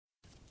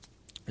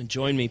And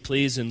join me,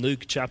 please, in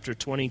Luke chapter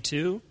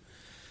 22.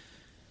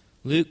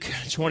 Luke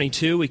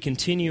 22, we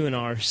continue in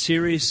our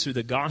series through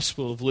the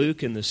Gospel of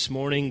Luke, and this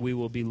morning we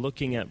will be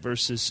looking at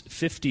verses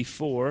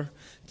 54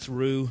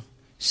 through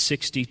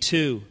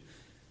 62.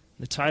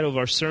 The title of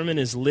our sermon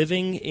is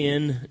Living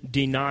in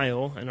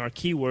Denial, and our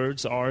key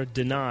words are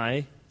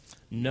deny,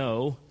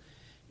 know,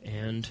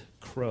 and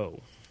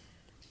crow.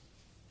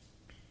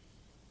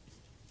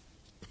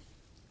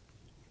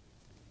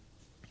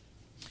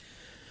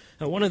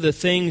 Now, one of the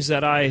things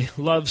that I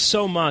love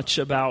so much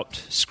about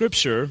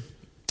Scripture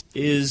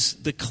is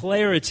the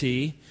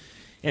clarity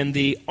and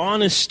the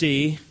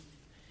honesty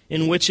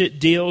in which it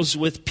deals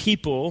with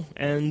people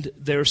and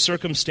their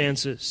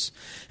circumstances.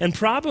 And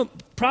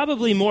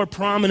probably more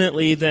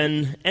prominently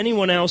than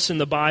anyone else in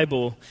the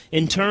Bible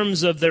in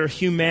terms of their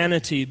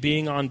humanity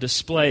being on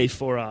display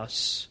for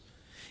us.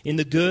 In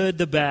the good,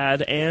 the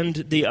bad, and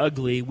the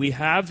ugly, we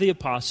have the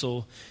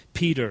Apostle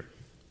Peter.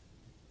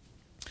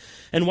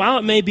 And while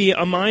it may be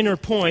a minor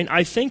point,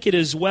 I think it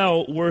is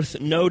well worth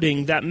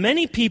noting that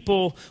many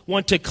people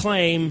want to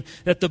claim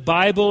that the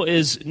Bible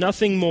is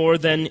nothing more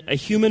than a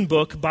human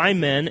book by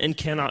men and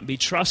cannot be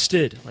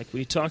trusted, like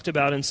we talked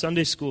about in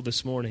Sunday school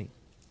this morning.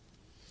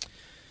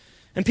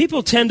 And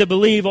people tend to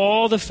believe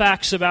all the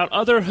facts about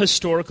other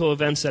historical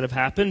events that have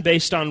happened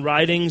based on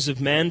writings of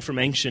men from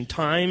ancient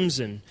times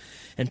and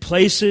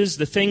places,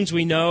 the things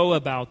we know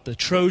about the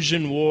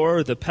Trojan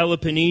War, the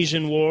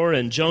Peloponnesian War,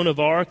 and Joan of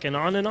Arc, and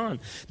on and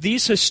on.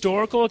 These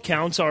historical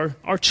accounts are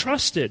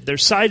trusted. They're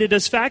cited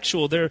as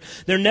factual. They're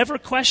never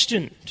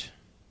questioned.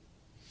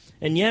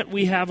 And yet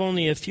we have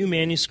only a few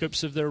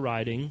manuscripts of their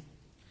writing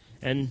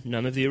and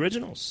none of the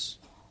originals.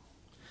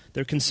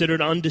 They're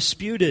considered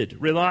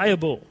undisputed,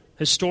 reliable,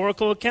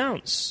 historical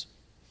accounts.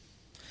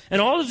 And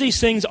all of these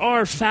things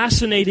are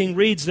fascinating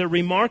reads. They're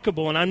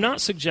remarkable, and I'm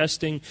not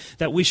suggesting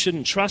that we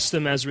shouldn't trust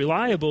them as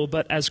reliable,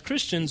 but as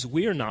Christians,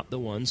 we are not the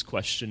ones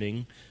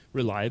questioning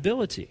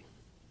reliability.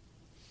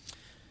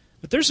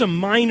 But there's a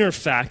minor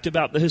fact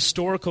about the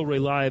historical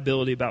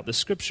reliability about the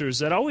Scriptures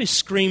that always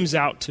screams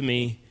out to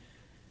me,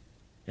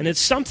 and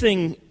it's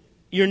something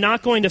you're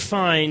not going to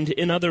find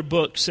in other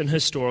books and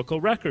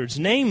historical records,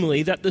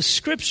 namely that the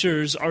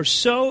Scriptures are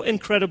so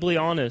incredibly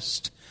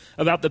honest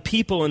about the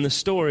people and the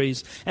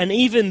stories, and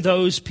even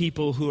those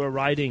people who are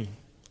writing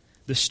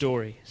the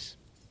stories.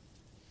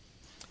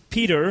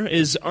 Peter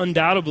is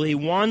undoubtedly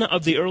one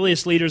of the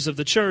earliest leaders of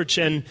the church,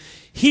 and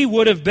he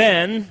would have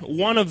been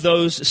one of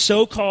those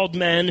so-called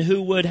men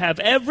who would have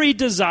every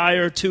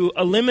desire to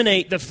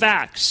eliminate the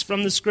facts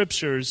from the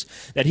Scriptures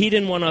that he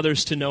didn't want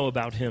others to know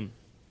about him.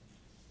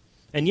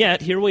 And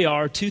yet, here we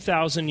are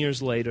 2,000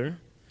 years later,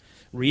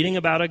 reading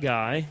about a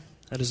guy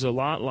that is a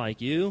lot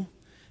like you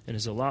and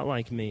is a lot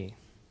like me.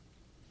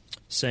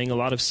 Saying a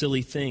lot of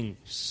silly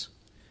things,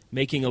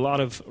 making a lot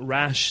of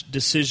rash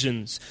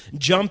decisions,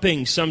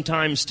 jumping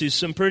sometimes to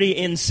some pretty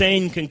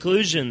insane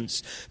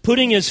conclusions,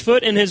 putting his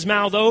foot in his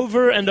mouth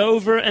over and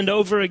over and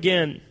over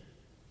again.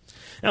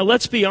 Now,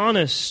 let's be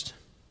honest.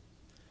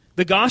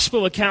 The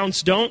gospel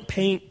accounts don't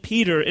paint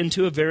Peter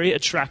into a very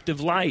attractive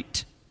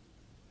light.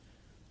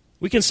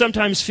 We can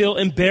sometimes feel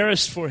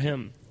embarrassed for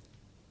him.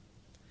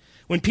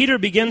 When Peter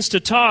begins to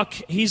talk,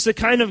 he's the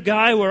kind of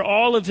guy where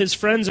all of his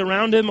friends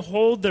around him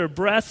hold their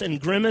breath and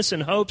grimace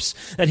in hopes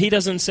that he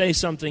doesn't say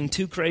something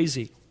too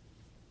crazy.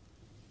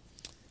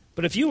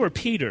 But if you were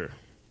Peter,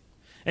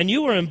 and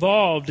you were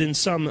involved in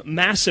some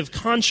massive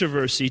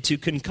controversy to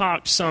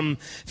concoct some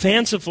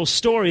fanciful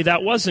story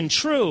that wasn't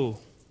true,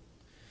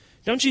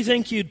 don't you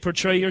think you'd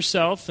portray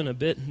yourself in a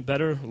bit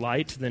better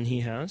light than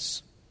he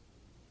has?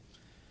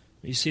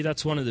 You see,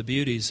 that's one of the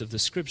beauties of the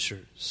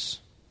Scriptures.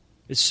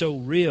 It's so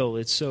real,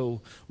 it's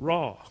so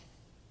raw.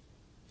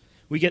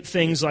 We get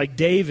things like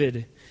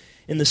David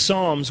in the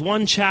Psalms.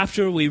 One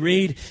chapter we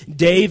read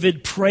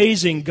David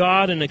praising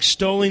God and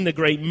extolling the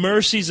great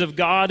mercies of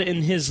God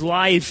in his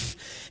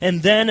life.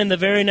 And then in the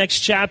very next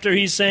chapter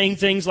he's saying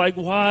things like,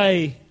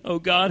 "Why, O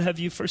God, have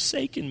you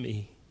forsaken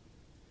me?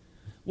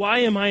 Why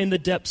am I in the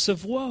depths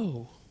of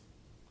woe?"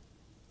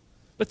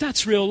 But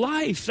that's real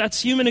life.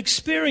 That's human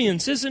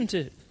experience, isn't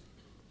it?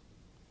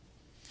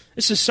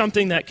 This is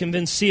something that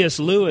convinced C.S.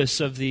 Lewis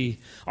of the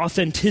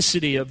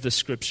authenticity of the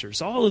Scriptures,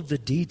 all of the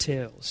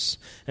details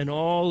and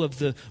all of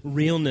the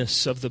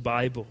realness of the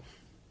Bible.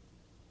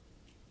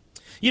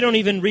 You don't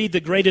even read the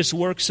greatest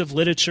works of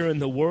literature in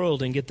the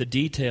world and get the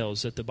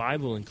details that the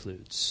Bible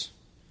includes.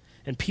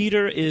 And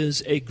Peter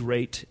is a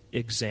great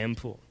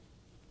example.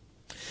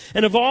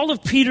 And of all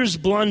of Peter's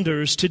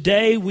blunders,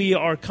 today we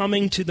are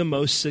coming to the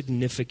most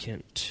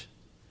significant.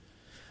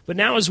 But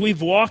now as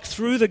we've walked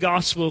through the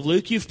Gospel of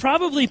Luke, you've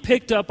probably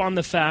picked up on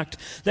the fact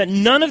that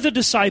none of the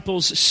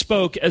disciples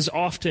spoke as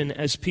often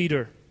as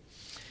Peter.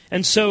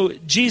 And so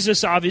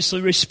Jesus obviously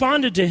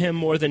responded to him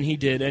more than he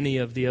did any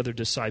of the other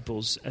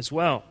disciples as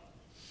well.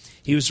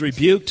 He was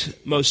rebuked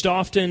most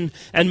often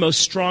and most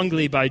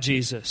strongly by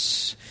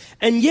Jesus.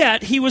 And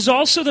yet, he was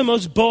also the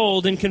most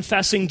bold in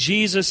confessing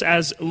Jesus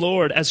as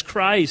Lord, as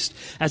Christ,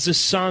 as the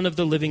Son of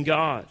the living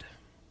God.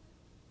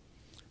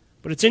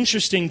 But it's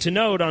interesting to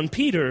note on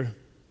Peter,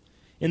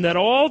 in that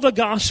all the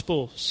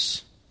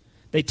Gospels,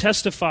 they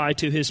testify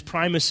to his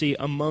primacy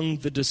among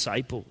the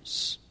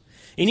disciples.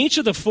 In each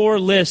of the 4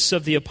 lists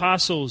of the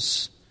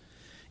apostles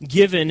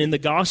given in the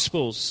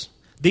Gospels,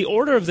 the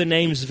order of the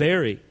names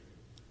vary,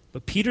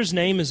 but Peter's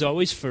name is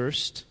always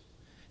first,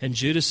 and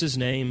Judas's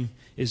name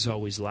is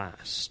always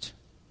last.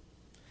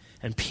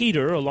 And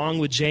Peter, along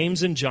with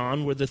James and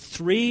John, were the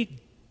 3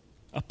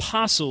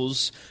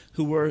 apostles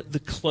who were the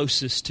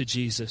closest to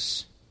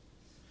Jesus.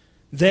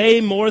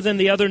 They, more than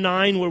the other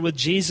 9, were with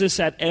Jesus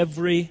at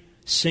every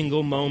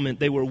single moment.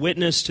 They were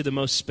witness to the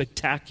most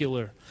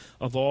spectacular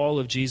of all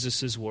of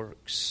Jesus'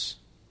 works.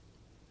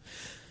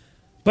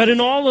 But in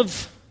all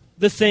of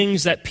the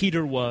things that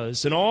Peter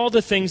was, and all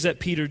the things that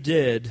Peter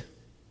did,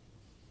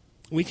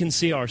 we can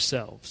see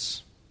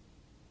ourselves.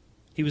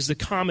 He was the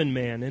common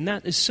man, and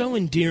that is so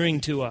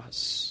endearing to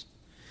us.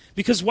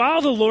 Because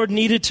while the Lord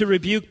needed to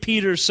rebuke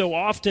Peter so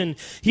often,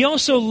 he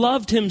also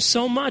loved him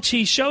so much.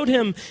 He showed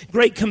him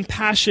great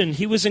compassion.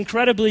 He was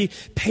incredibly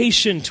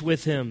patient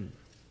with him.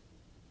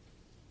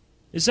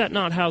 Is that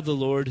not how the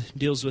Lord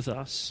deals with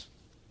us?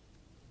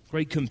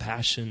 Great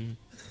compassion,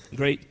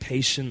 great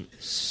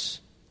patience.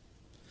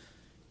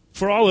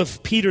 For all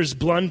of Peter's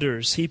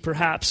blunders, he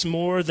perhaps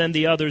more than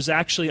the others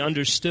actually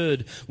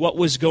understood what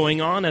was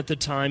going on at the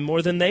time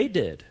more than they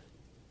did.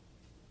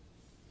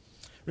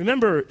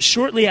 Remember,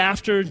 shortly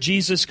after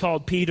Jesus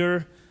called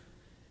Peter,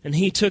 and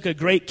he took a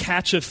great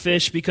catch of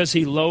fish because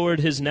he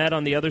lowered his net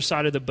on the other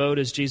side of the boat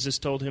as Jesus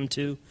told him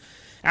to.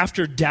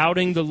 After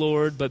doubting the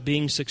Lord but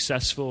being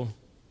successful,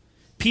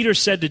 Peter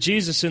said to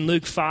Jesus in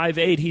Luke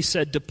 5:8, he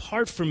said,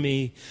 "Depart from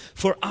me,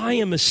 for I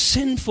am a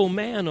sinful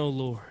man, O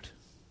Lord."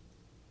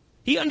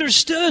 He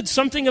understood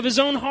something of his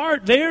own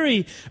heart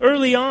very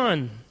early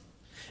on.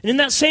 And in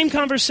that same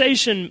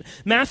conversation,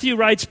 Matthew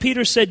writes,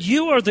 Peter said,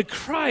 "You are the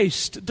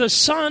Christ, the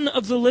Son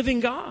of the living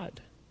God."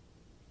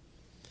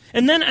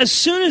 And then as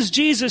soon as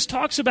Jesus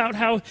talks about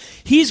how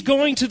he's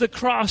going to the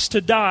cross to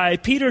die,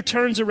 Peter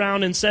turns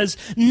around and says,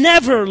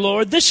 "Never,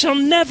 Lord, this shall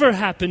never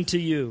happen to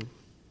you."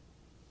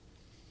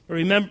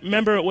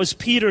 Remember, it was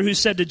Peter who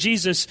said to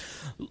Jesus,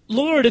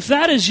 "Lord, if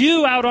that is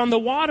you out on the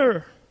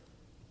water,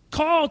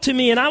 call to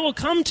me and I will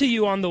come to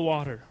you on the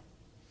water."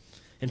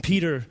 And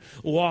Peter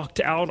walked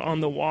out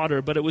on the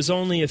water, but it was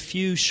only a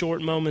few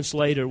short moments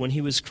later when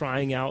he was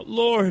crying out,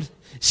 "Lord,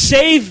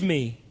 save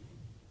me."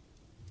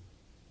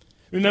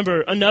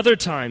 Remember, another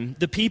time,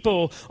 the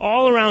people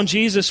all around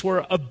Jesus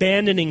were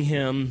abandoning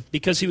him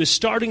because he was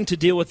starting to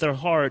deal with their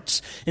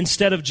hearts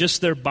instead of just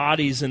their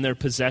bodies and their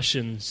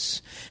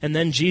possessions. And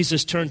then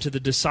Jesus turned to the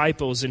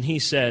disciples and he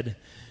said,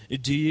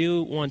 "Do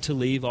you want to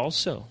leave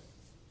also?"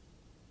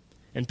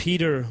 And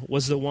Peter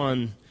was the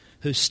one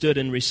who stood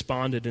and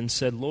responded and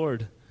said,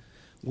 "Lord,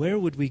 where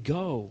would we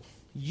go?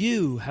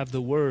 You have the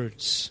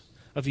words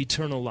of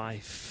eternal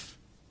life."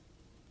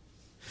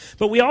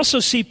 But we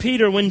also see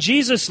Peter, when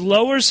Jesus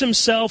lowers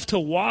himself to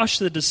wash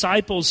the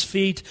disciples'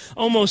 feet,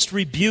 almost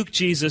rebuke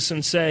Jesus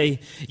and say,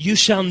 "You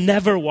shall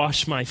never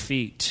wash my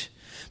feet."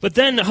 But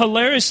then,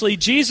 hilariously,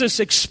 Jesus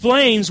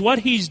explains what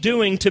he's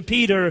doing to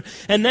Peter,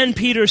 and then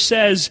Peter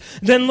says,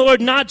 "Then, Lord,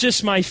 not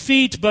just my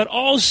feet, but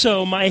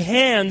also my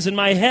hands and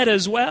my head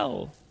as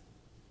well."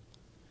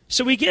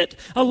 So we get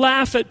a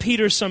laugh at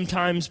Peter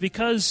sometimes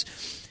because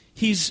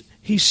he's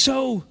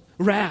so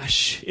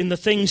rash in the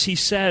things he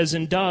says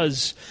and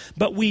does,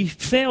 but we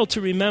fail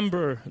to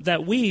remember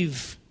that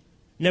we've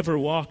never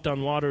walked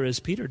on water as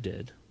Peter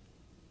did.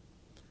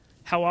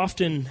 How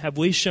often have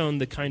we shown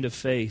the kind of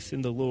faith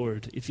in the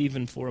Lord, if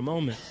even for a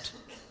moment?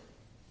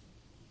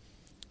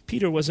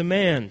 Peter was a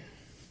man,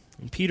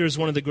 and Peter is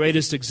one of the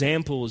greatest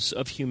examples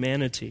of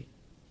humanity.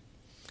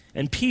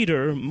 And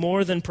Peter,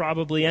 more than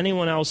probably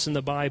anyone else in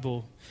the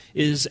Bible,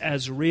 is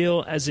as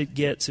real as it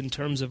gets in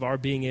terms of our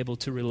being able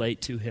to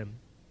relate to him.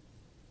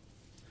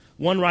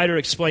 One writer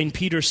explained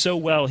Peter so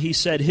well. He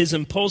said his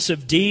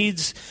impulsive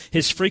deeds,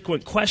 his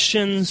frequent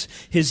questions,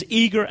 his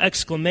eager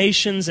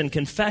exclamations and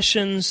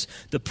confessions,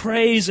 the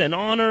praise and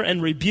honor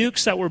and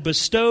rebukes that were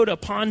bestowed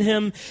upon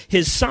him,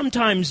 his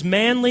sometimes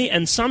manly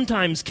and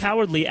sometimes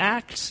cowardly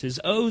acts,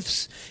 his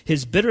oaths,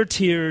 his bitter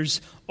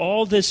tears,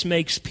 all this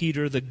makes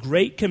Peter the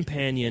great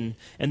companion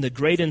and the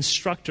great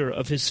instructor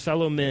of his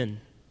fellow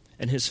men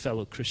and his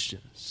fellow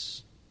Christians.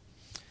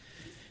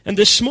 And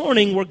this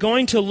morning, we're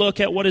going to look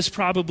at what is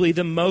probably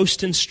the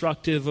most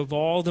instructive of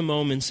all the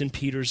moments in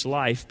Peter's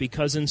life,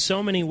 because in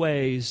so many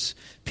ways,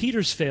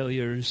 Peter's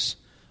failures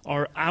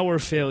are our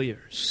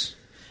failures.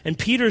 And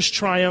Peter's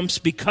triumphs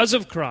because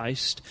of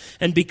Christ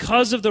and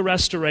because of the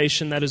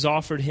restoration that is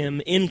offered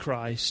him in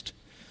Christ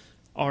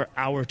are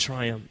our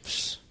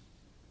triumphs.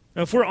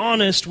 Now, if we're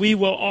honest, we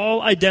will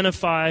all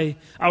identify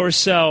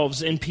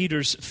ourselves in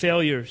Peter's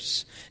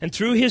failures and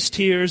through his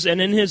tears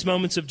and in his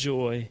moments of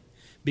joy,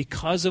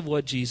 because of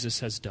what Jesus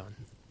has done.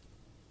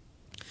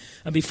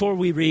 And before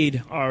we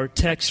read our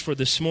text for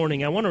this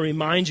morning, I want to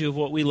remind you of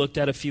what we looked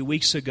at a few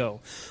weeks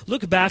ago.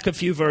 Look back a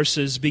few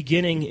verses,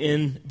 beginning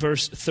in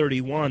verse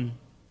 31.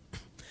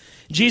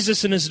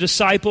 Jesus and his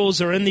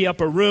disciples are in the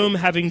upper room,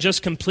 having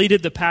just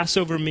completed the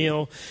Passover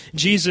meal.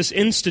 Jesus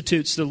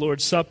institutes the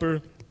Lord's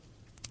Supper.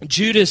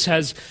 Judas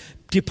has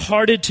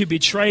departed to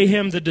betray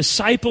him. The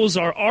disciples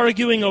are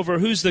arguing over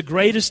who's the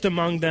greatest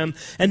among them.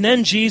 And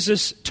then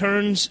Jesus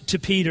turns to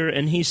Peter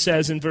and he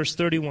says in verse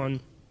 31,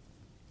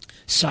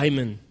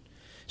 Simon,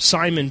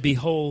 Simon,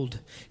 behold,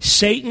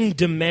 Satan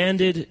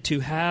demanded to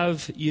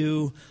have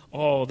you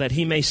all, that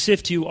he may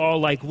sift you all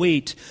like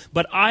wheat.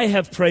 But I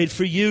have prayed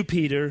for you,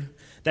 Peter,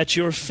 that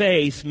your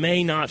faith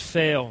may not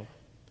fail.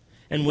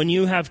 And when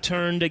you have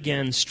turned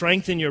again,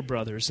 strengthen your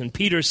brothers. And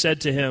Peter said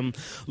to him,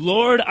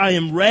 Lord, I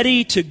am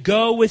ready to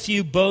go with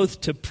you both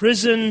to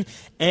prison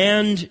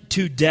and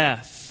to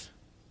death.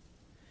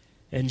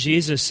 And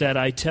Jesus said,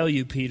 I tell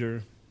you,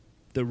 Peter,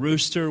 the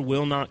rooster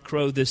will not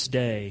crow this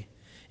day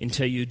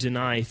until you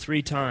deny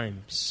 3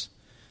 times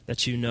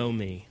that you know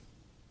me.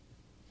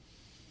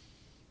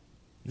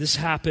 This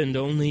happened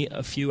only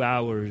a few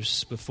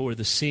hours before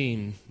the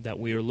scene that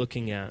we are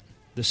looking at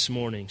this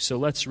morning. So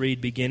let's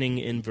read beginning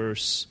in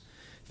verse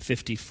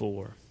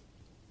 54.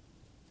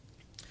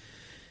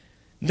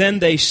 Then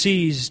they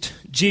seized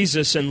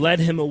Jesus and led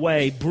him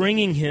away,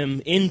 bringing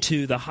him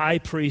into the high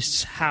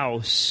priest's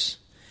house,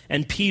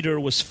 and Peter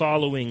was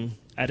following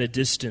at a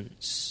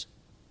distance.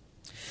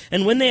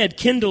 And when they had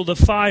kindled a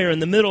fire in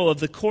the middle of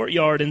the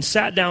courtyard and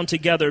sat down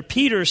together,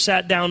 Peter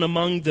sat down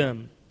among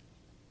them.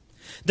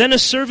 Then a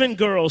servant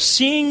girl,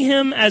 seeing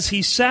him as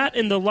he sat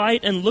in the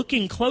light and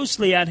looking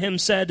closely at him,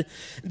 said,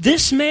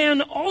 This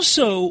man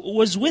also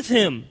was with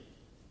him.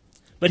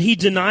 But he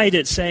denied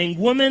it, saying,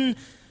 Woman,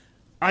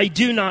 I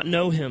do not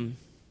know him.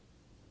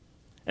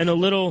 And a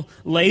little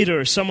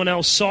later, someone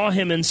else saw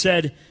him and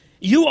said,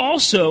 You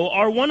also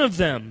are one of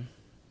them.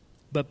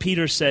 But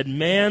Peter said,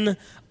 Man,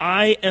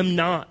 I am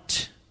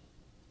not.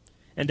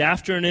 And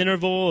after an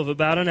interval of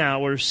about an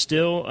hour,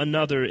 still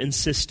another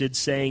insisted,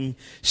 saying,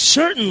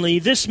 Certainly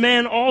this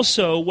man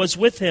also was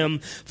with him,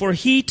 for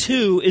he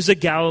too is a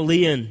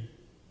Galilean.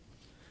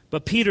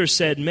 But Peter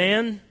said,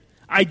 Man,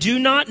 I do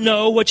not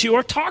know what you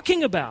are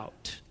talking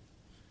about.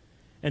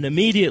 And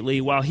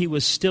immediately, while he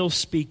was still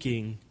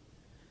speaking,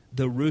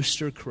 the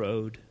rooster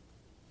crowed.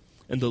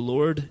 And the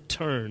Lord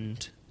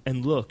turned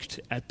and looked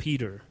at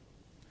Peter.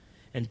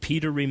 And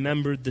Peter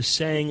remembered the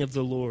saying of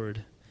the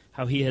Lord,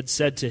 how he had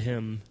said to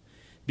him,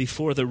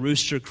 Before the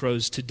rooster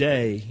crows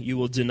today, you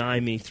will deny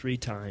me 3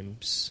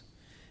 times.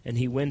 And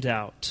he went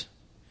out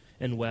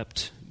and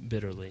wept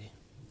bitterly.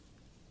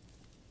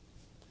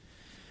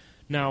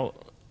 Now,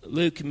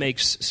 Luke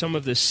makes some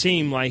of this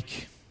seem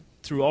like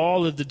through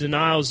all of the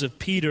denials of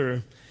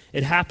Peter,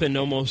 it happened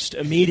almost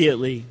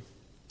immediately,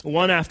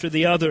 one after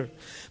the other.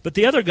 But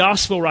the other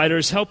gospel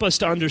writers help us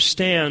to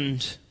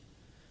understand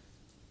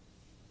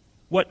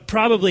what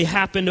probably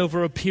happened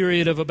over a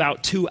period of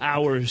about 2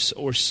 hours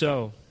or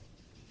so.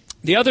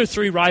 The other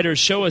 3 writers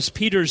show us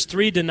Peter's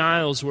 3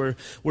 denials were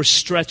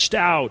stretched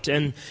out.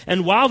 And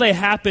while they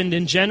happened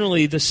in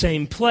generally the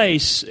same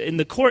place, in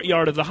the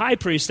courtyard of the high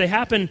priest, they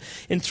happened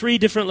in 3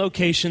 different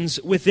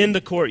locations within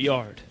the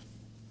courtyard.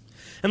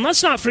 And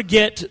let's not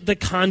forget the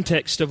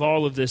context of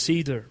all of this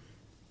either.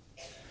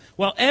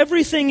 While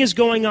everything is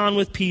going on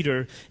with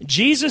Peter,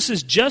 Jesus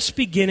is just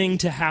beginning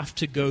to have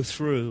to go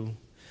through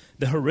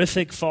the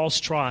horrific false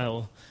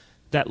trial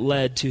that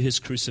led to his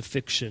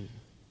crucifixion.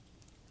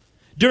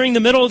 During the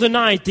middle of the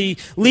night, the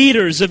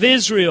leaders of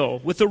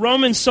Israel with the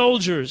Roman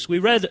soldiers, we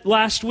read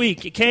last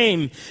week,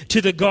 came to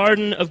the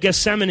Garden of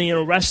Gethsemane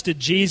and arrested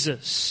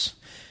Jesus.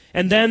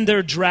 And then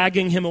they're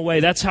dragging him away.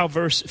 That's how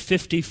verse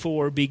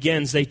 54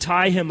 begins. They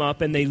tie him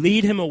up and they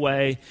lead him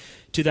away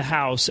to the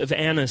house of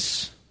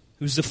Annas,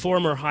 who's the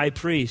former high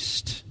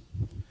priest.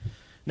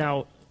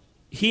 Now,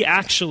 he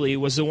actually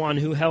was the one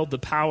who held the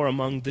power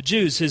among the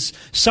Jews. His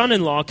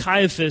son-in-law,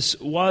 Caiaphas,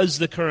 was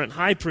the current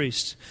high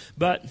priest.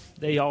 But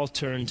they all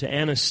turned to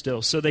Annas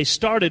still. So they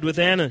started with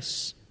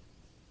Annas.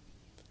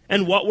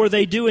 And what were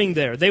they doing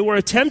there? They were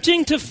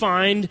attempting to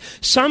find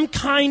some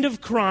kind of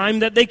crime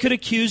that they could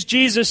accuse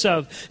Jesus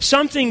of.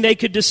 Something they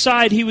could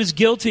decide he was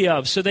guilty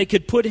of so they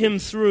could put him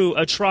through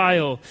a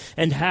trial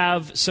and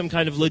have some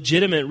kind of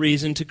legitimate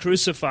reason to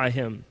crucify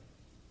him.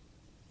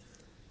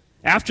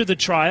 After the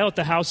trial at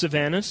the house of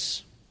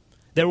Annas,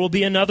 there will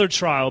be another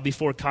trial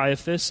before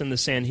Caiaphas and the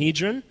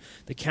Sanhedrin,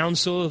 the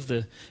council of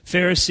the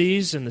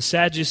Pharisees and the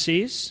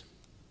Sadducees.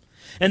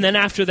 And then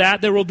after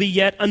that, there will be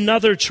yet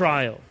another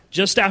trial,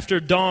 just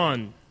after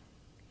dawn.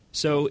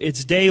 So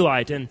it's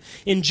daylight. And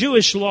in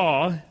Jewish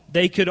law,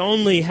 they could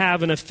only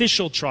have an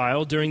official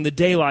trial during the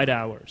daylight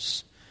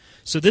hours.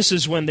 So this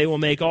is when they will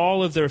make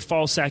all of their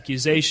false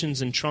accusations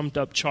and trumped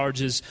up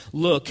charges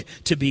look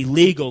to be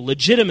legal,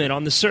 legitimate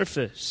on the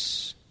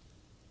surface.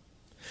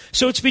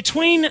 So it's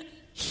between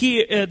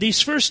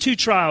these first 2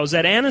 trials,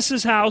 at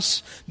Annas'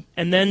 house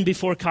and then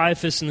before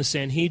Caiaphas and the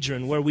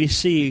Sanhedrin, where we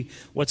see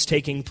what's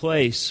taking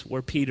place,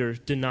 where Peter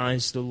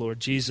denies the Lord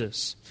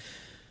Jesus.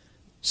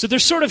 So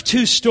there's sort of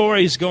 2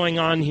 stories going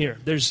on here.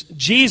 There's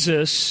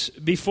Jesus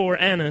before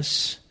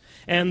Annas,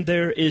 and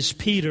there is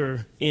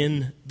Peter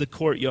in the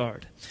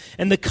courtyard.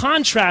 And the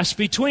contrast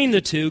between the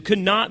two could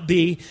not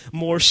be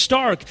more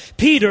stark.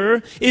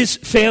 Peter is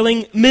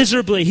failing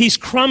miserably. He's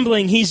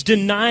crumbling. He's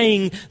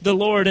denying the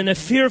Lord in a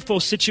fearful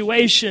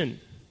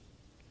situation.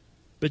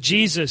 But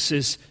Jesus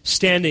is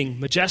standing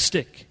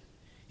majestic.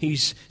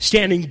 He's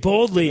standing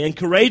boldly and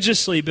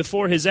courageously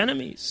before his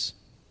enemies.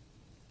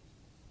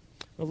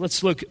 Well,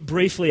 let's look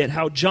briefly at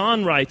how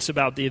John writes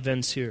about the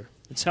events here.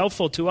 It's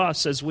helpful to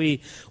us as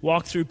we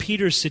walk through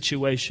Peter's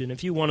situation.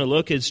 If you want to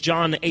look, it's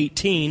John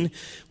 18.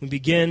 We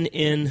begin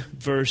in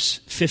verse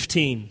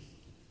 15.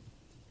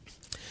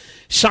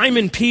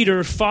 Simon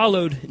Peter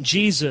followed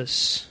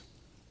Jesus,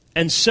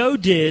 and so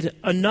did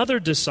another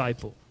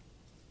disciple.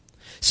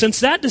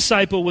 Since that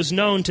disciple was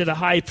known to the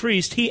high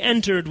priest, he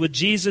entered with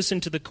Jesus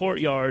into the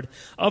courtyard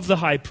of the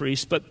high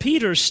priest, but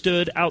Peter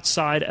stood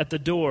outside at the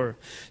door.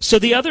 So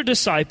the other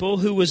disciple,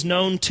 who was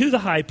known to the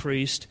high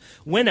priest,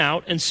 went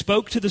out and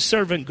spoke to the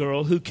servant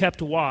girl who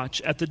kept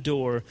watch at the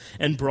door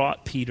and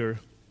brought Peter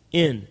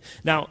in.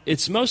 Now,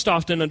 it's most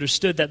often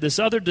understood that this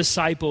other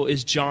disciple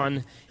is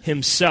John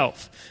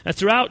himself. Now,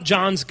 throughout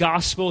John's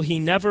gospel, he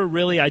never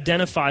really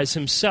identifies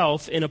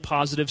himself in a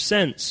positive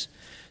sense.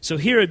 So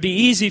here it'd be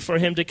easy for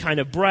him to kind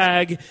of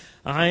brag,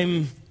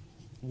 I'm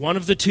one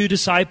of the two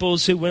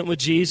disciples who went with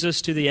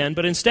Jesus to the end.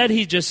 But instead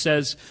he just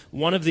says,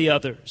 one of the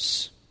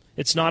others.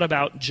 It's not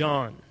about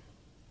John.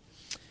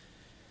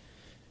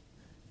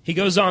 He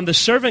goes on, the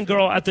servant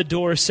girl at the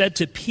door said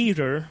to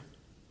Peter,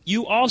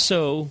 you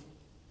also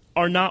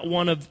are not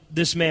one of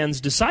this man's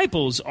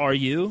disciples, are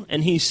you?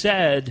 And he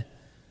said,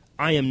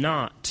 I am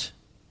not.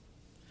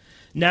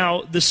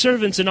 Now, the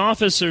servants and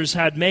officers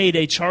had made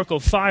a charcoal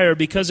fire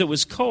because it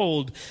was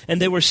cold,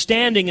 and they were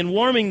standing and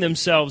warming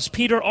themselves.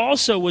 Peter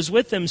also was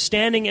with them,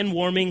 standing and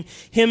warming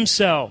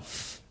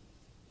himself.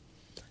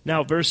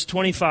 Now, verse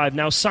 25.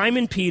 Now,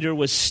 Simon Peter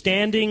was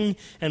standing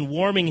and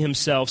warming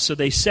himself, so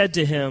they said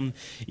to him,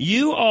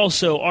 you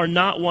also are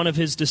not one of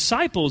his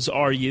disciples,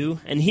 are you?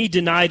 And he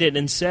denied it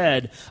and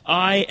said,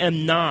 I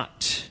am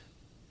not.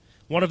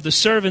 One of the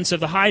servants of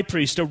the high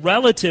priest, a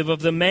relative of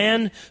the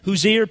man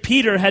whose ear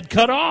Peter had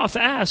cut off,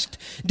 asked,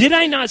 did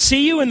I not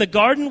see you in the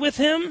garden with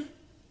him?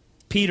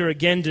 Peter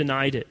again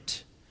denied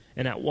it,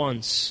 and at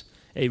once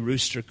a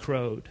rooster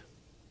crowed.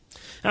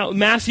 Now,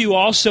 Matthew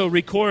also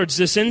records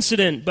this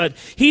incident, but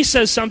he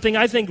says something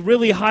I think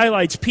really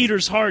highlights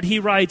Peter's heart. He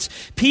writes,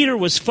 Peter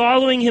was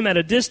following him at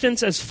a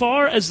distance as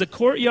far as the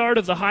courtyard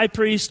of the high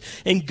priest,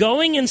 and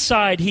going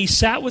inside, he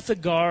sat with the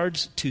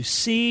guards to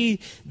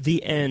see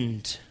the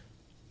end.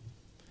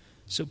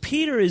 So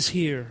Peter is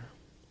here,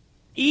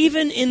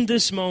 even in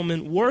this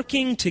moment,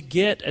 working to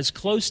get as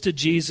close to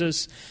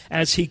Jesus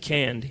as he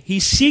can.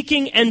 He's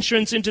seeking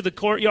entrance into the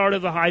courtyard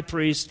of the high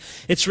priest.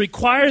 It's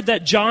required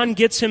that John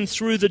gets him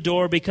through the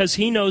door because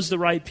he knows the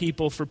right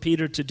people for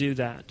Peter to do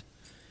that.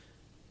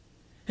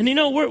 And you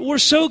know, we're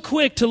so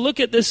quick to look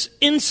at this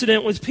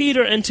incident with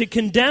Peter and to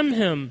condemn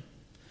him.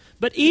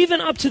 But even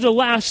up to the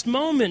last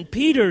moment,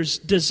 Peter's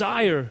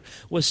desire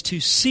was to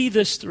see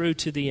this through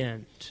to the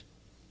end.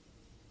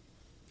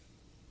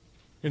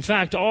 In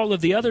fact, all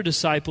of the other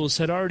disciples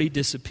had already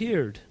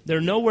disappeared. They're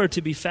nowhere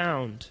to be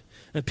found.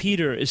 And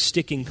Peter is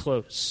sticking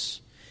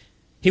close.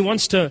 He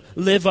wants to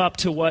live up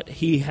to what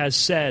he has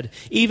said.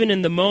 Even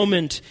in the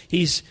moment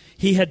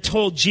he had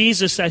told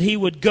Jesus that he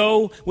would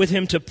go with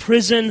him to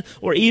prison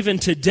or even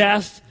to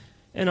death,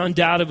 and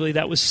undoubtedly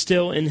that was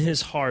still in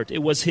his heart.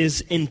 It was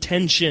his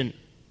intention.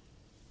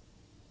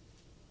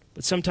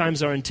 But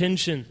sometimes our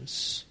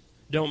intentions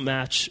don't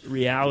match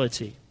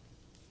reality.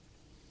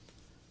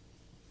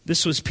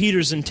 This was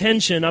Peter's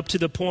intention up to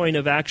the point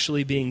of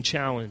actually being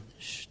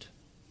challenged.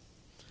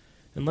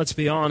 And let's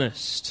be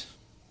honest,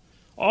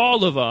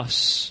 all of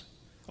us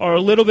are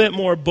a little bit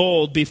more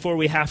bold before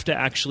we have to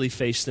actually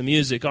face the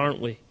music,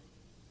 aren't we?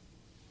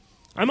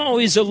 I'm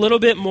always a little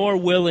bit more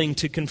willing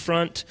to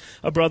confront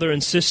a brother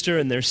and sister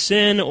in their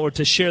sin, or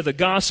to share the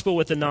gospel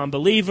with a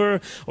non-believer,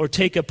 or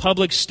take a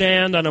public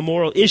stand on a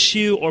moral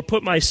issue, or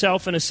put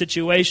myself in a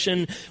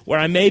situation where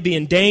I may be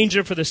in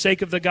danger for the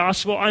sake of the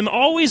gospel. I'm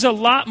always a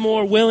lot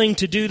more willing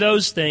to do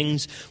those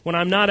things when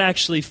I'm not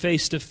actually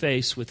face to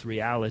face with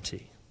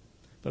reality,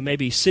 but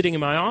maybe sitting in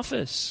my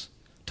office,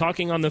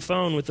 talking on the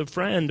phone with a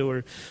friend,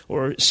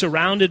 or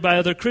surrounded by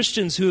other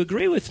Christians who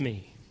agree with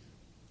me.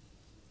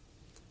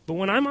 But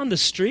when I'm on the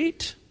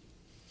street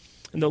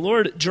and the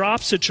Lord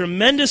drops a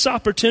tremendous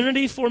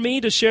opportunity for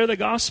me to share the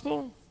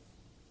gospel,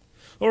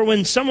 or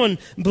when someone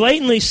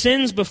blatantly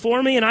sins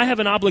before me and I have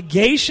an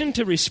obligation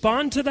to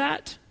respond to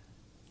that,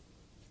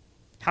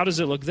 how does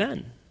it look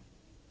then?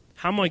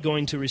 How am I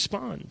going to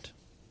respond?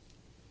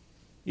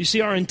 You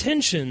see, our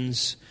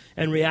intentions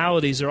and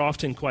realities are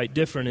often quite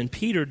different, and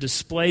Peter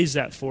displays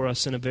that for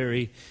us in a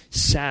very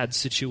sad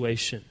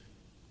situation.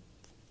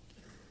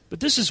 But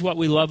this is what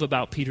we love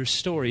about Peter's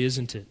story,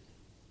 isn't it?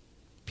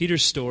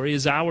 Peter's story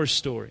is our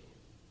story.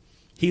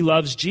 He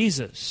loves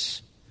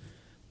Jesus,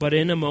 but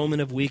in a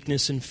moment of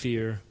weakness and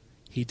fear,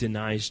 he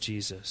denies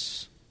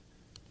Jesus.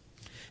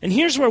 And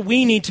here's where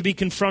we need to be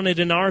confronted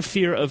in our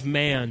fear of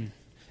man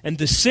and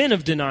the sin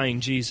of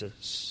denying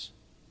Jesus.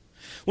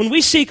 When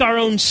we seek our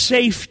own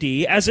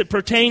safety as it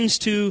pertains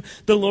to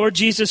the Lord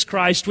Jesus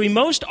Christ, we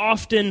most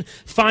often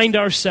find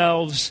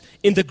ourselves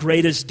in the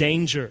greatest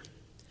danger.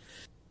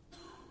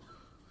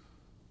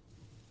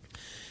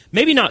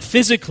 Maybe not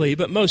physically,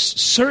 but most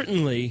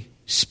certainly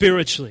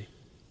spiritually.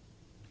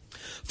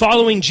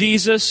 Following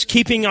Jesus,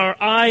 keeping our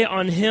eye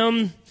on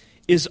Him,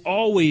 is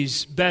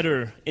always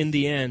better in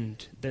the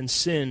end than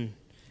sin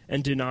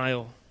and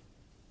denial.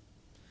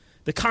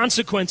 The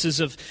consequences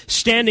of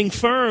standing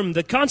firm,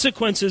 the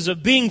consequences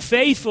of being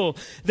faithful,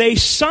 they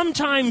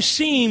sometimes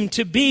seem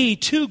to be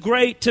too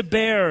great to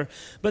bear.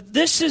 But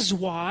this is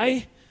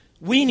why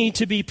we need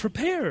to be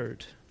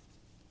prepared.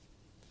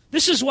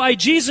 This is why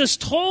Jesus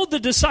told the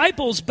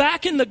disciples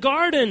back in the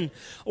garden,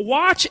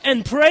 watch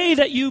and pray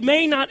that you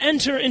may not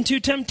enter into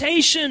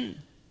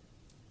temptation.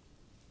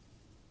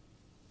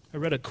 I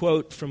read a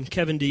quote from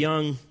Kevin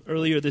DeYoung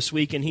earlier this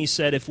week, and he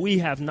said, if we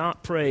have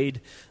not prayed,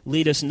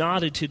 lead us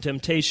not into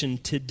temptation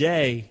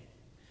today,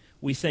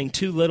 we think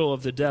too little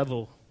of the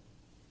devil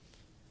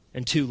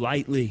and too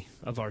lightly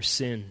of our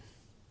sin.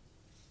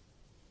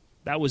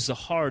 That was the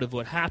heart of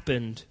what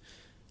happened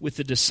with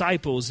the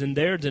disciples in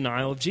their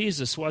denial of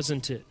Jesus,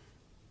 wasn't it?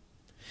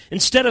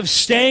 Instead of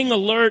staying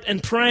alert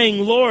and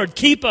praying, Lord,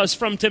 keep us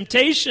from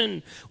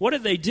temptation, what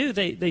did they do?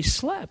 They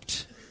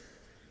slept.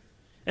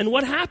 And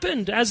what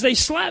happened as they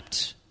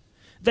slept?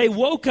 They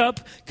woke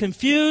up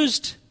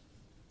confused,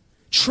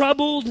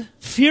 troubled,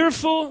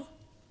 fearful.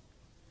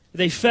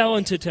 They fell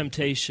into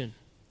temptation,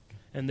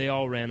 and they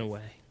all ran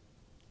away.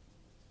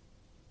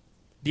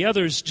 The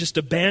others just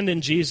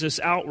abandoned Jesus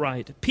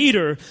outright.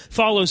 Peter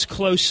follows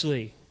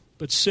closely,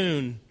 but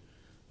soon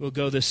will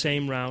go the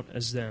same route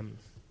as them.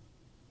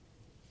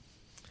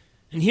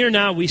 And here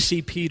now we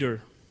see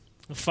Peter,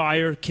 a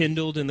fire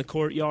kindled in the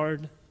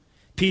courtyard.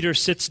 Peter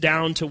sits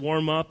down to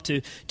warm up,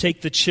 to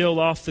take the chill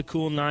off the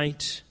cool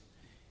night.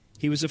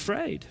 He was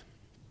afraid.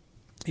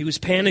 He was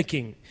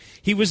panicking.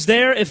 He was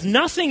there, if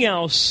nothing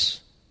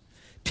else,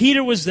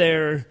 Peter was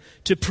there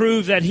to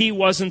prove that he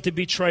wasn't the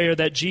betrayer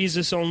that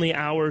Jesus only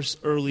hours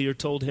earlier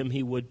told him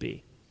he would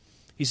be.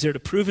 He's there to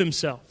prove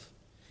himself.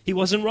 He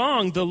wasn't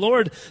wrong. The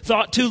Lord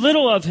thought too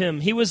little of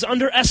him. He was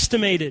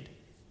underestimated.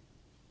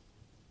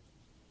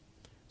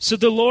 So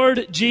the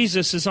Lord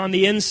Jesus is on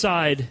the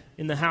inside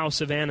in the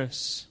house of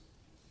Annas.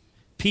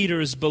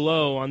 Peter is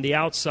below on the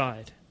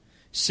outside,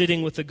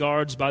 sitting with the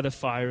guards by the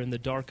fire in the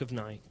dark of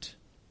night.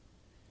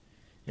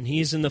 And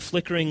he's in the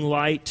flickering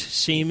light,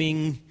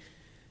 seeming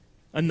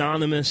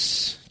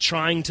anonymous,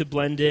 trying to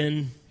blend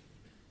in,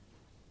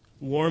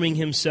 warming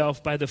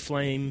himself by the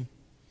flame.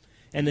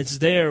 And it's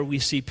there we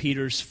see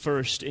Peter's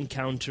first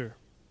encounter.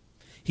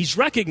 He's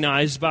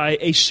recognized by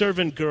a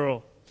servant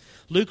girl.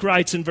 Luke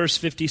writes in verse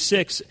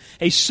 56,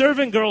 a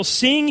servant girl,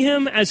 seeing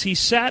him as he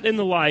sat in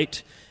the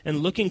light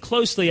and looking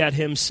closely at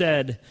him,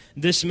 said,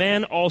 this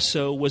man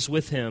also was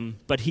with him,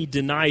 but he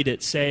denied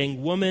it,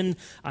 saying, woman,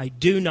 I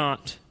do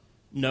not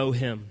know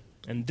him.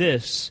 And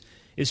this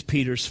is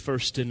Peter's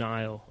first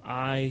denial.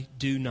 I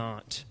do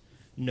not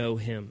know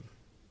him.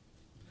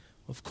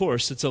 Of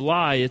course, it's a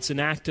lie. It's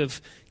an act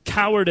of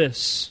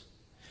cowardice.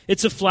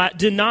 It's a flat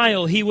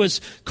denial. He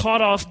was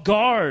caught off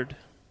guard.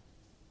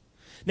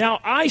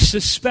 Now, I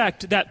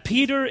suspect that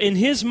Peter, in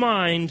his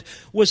mind,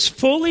 was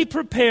fully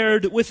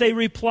prepared with a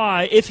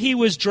reply if he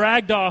was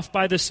dragged off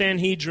by the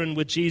Sanhedrin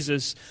with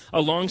Jesus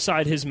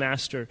alongside his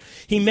master.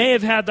 He may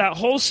have had that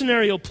whole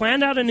scenario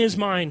planned out in his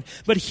mind,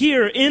 but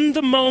here, in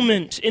the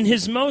moment, in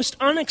his most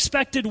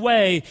unexpected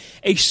way,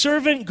 a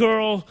servant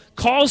girl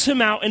calls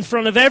him out in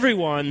front of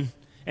everyone,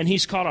 and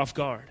he's caught off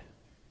guard.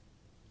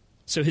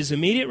 So his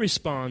immediate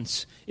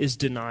response is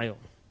denial.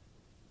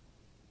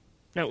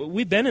 Now,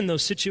 we've been in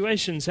those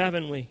situations,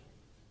 haven't we?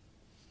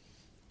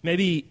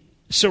 Maybe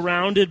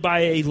surrounded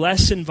by a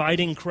less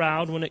inviting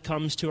crowd when it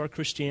comes to our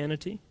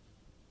Christianity.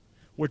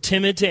 We're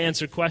timid to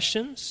answer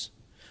questions.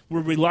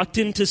 We're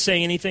reluctant to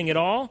say anything at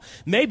all.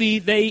 Maybe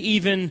they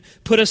even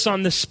put us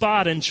on the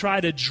spot and try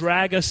to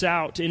drag us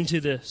out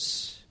into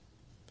this.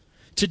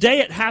 Today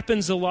it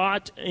happens a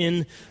lot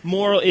in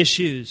moral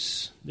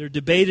issues. They're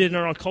debated in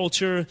our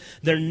culture.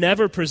 They're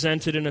never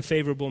presented in a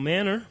favorable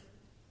manner.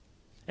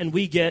 And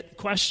we get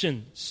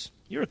questions.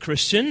 You're a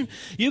Christian.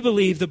 You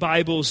believe the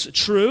Bible's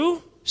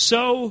true,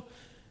 so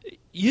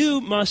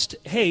you must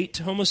hate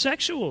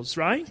homosexuals,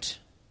 right?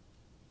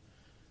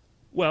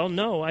 Well,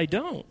 no, I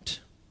don't.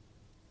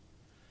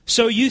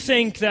 So you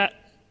think that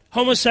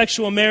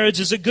homosexual marriage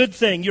is a good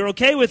thing. You're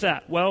okay with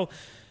that. Well,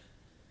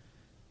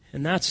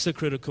 and that's the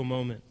critical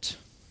moment.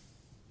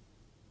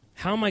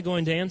 How am I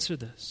going to answer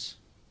this?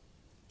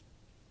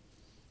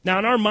 Now,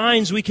 in our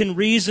minds, we can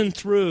reason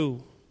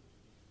through.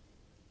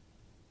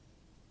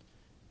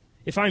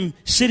 If I'm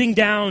sitting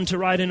down to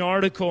write an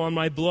article on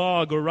my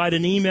blog or write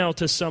an email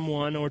to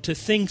someone or to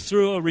think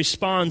through a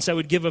response I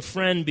would give a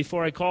friend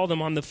before I call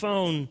them on the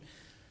phone,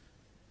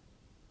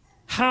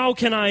 how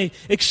can I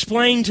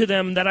explain to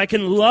them that I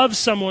can love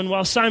someone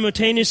while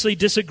simultaneously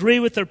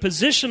disagree with their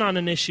position on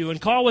an issue and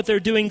call what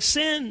they're doing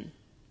sin?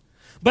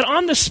 But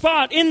on the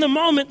spot, in the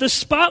moment, the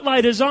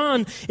spotlight is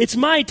on. It's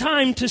my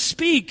time to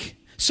speak,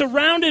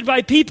 surrounded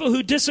by people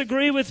who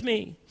disagree with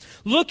me,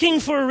 looking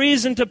for a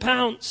reason to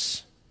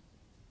pounce.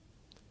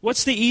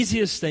 What's the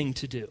easiest thing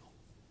to do?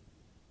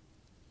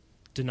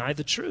 Deny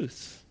the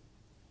truth.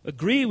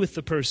 Agree with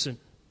the person.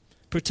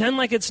 Pretend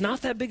like it's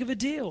not that big of a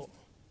deal.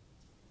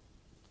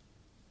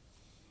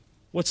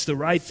 What's the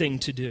right thing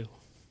to do?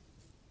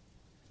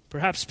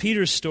 Perhaps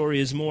Peter's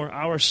story is more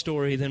our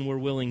story than we're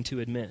willing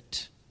to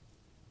admit.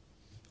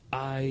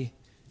 I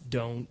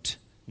don't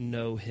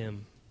know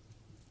him.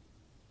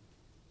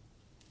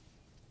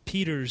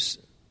 Peter's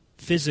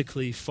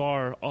physically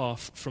far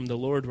off from the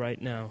Lord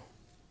right now.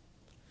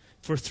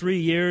 For 3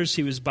 years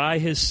he was by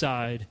his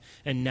side,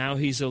 and now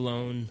he's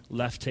alone,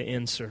 left to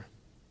answer.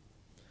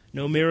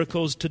 No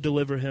miracles to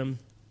deliver him.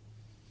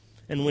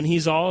 And when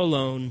he's all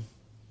alone,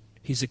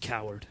 he's a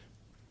coward.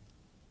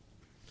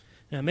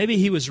 Now, maybe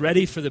he was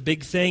ready for the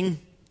big thing,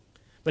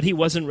 but he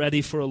wasn't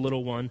ready for a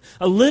little one.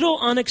 A little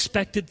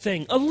unexpected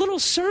thing. A little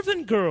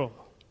servant girl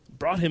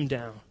brought him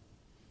down.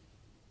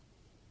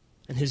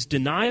 And his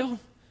denial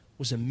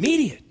was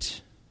immediate.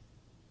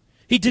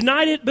 He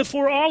denied it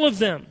before all of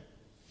them.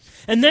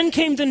 And then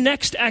came the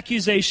next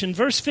accusation.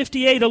 Verse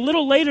 58, a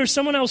little later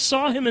someone else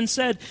saw him and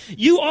said,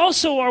 "You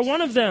also are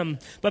one of them."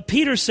 But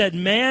Peter said,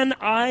 "Man,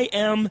 I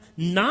am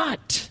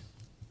not."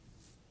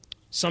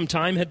 Some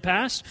time had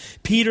passed.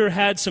 Peter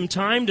had some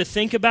time to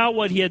think about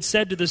what he had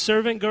said to the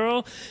servant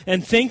girl,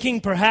 and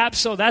thinking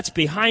perhaps, oh, that's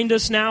behind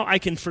us now. I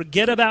can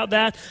forget about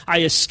that.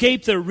 I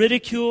escaped their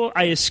ridicule.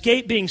 I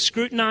escaped being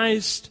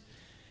scrutinized.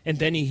 And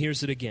then he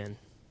hears it again.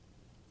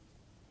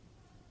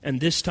 And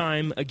this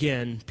time,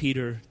 again,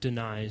 Peter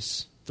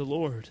denies the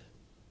Lord.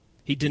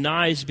 He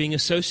denies being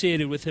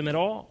associated with him at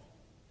all.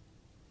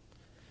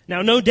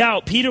 Now, no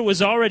doubt, Peter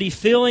was already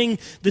feeling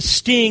the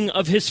sting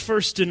of his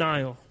first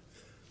denial.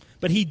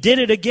 But he did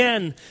it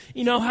again.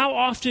 You know, how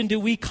often do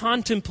we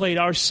contemplate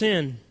our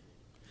sin?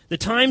 The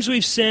times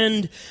we've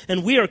sinned,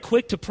 and we are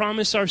quick to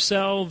promise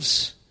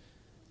ourselves,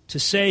 to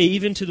say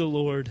even to the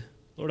Lord,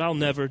 "Lord, I'll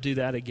never do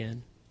that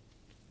again."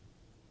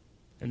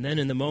 And then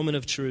in the moment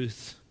of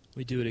truth,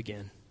 we do it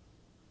again.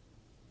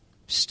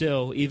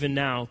 Still, even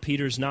now,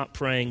 Peter's not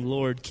praying,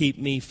 "Lord, keep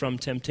me from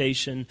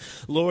temptation.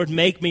 Lord,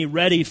 make me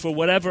ready for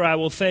whatever I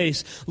will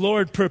face.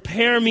 Lord,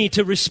 prepare me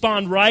to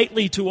respond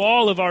rightly to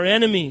all of our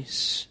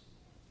enemies."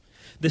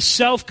 The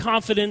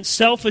self-confident,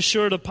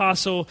 self-assured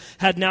apostle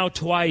had now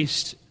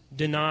twice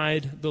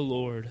denied the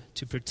Lord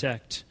to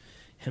protect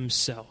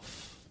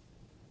himself.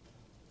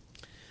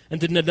 And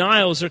the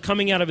denials are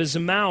coming out of his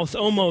mouth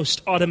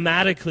almost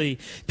automatically.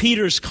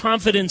 Peter's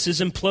confidence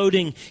is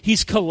imploding.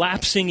 He's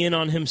collapsing in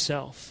on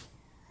himself.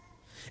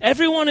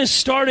 Everyone is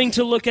starting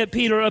to look at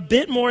Peter a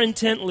bit more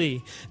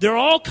intently. They're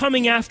all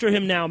coming after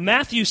him now.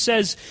 Matthew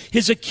says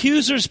his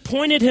accusers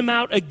pointed him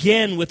out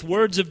again with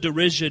words of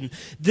derision.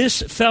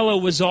 This fellow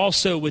was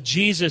also with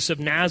Jesus of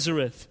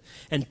Nazareth.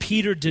 And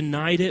Peter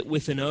denied it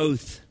with an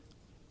oath.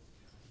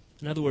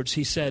 In other words,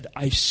 he said,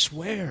 "I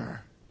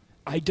swear,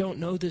 I don't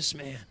know this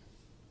man."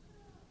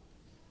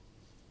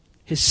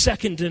 His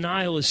second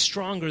denial is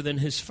stronger than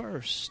his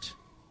first.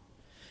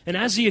 And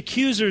as the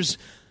accusers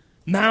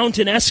mount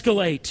and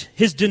escalate,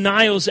 his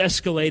denials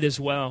escalate as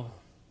well.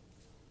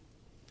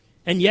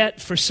 And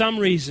yet, for some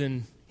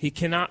reason, he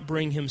cannot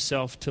bring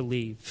himself to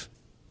leave.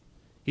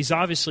 He's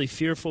obviously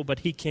fearful, but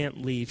he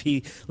can't leave.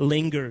 He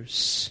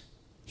lingers.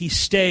 He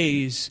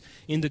stays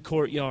in the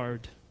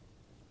courtyard.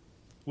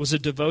 Was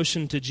it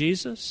devotion to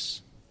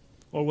Jesus,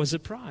 or was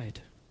it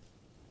pride?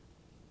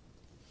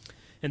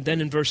 And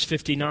then in verse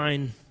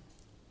 59,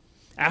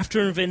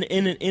 after an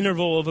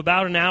interval of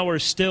about an hour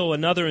still,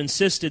 another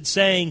insisted,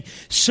 saying,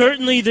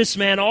 "Certainly this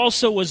man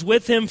also was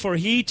with him, for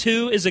he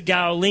too is a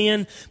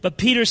Galilean." But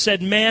Peter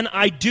said, "Man,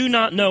 I do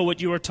not know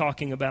what you are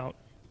talking about."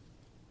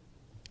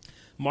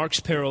 Mark's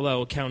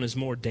parallel account is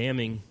more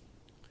damning.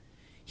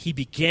 He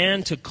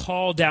began to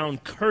call down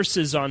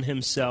curses on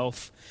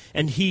himself,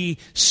 and he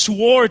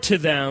swore to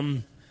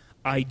them,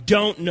 "I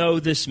don't know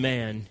this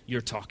man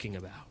you're talking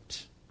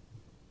about."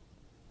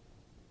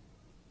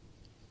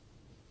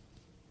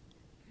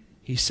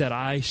 He said,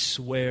 "I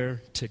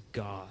swear to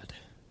God,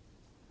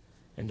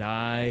 and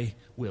I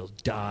will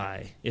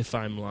die if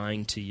I'm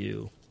lying to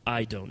you.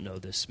 I don't know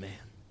this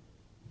man."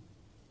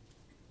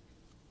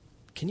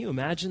 Can you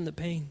imagine the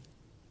pain?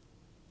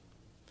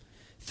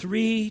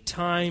 3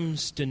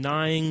 times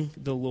denying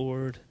the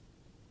Lord,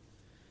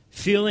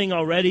 feeling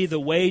already the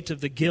weight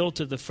of the guilt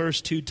of the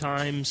first 2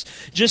 times,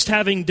 just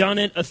having done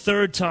it a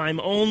 3rd time,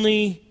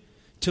 only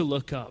to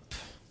look up.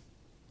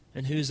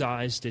 And whose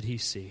eyes did he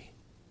see?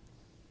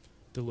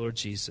 The Lord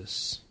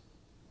Jesus,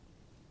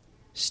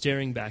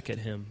 staring back at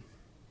him,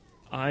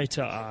 eye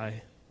to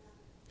eye.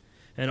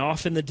 And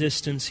off in the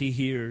distance he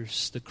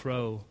hears the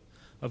crow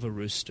of a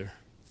rooster.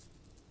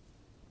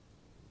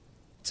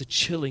 It's a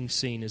chilling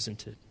scene,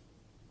 isn't it?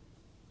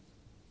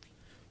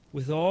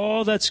 With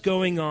all that's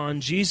going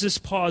on, Jesus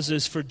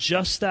pauses for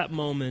just that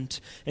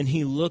moment, and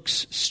he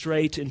looks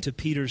straight into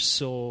Peter's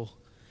soul,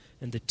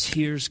 and the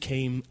tears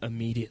came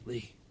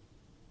immediately.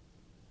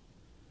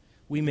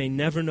 we may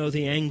never know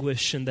the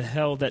anguish and the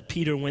hell that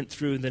Peter went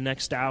through the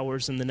next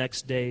hours and the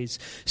next days.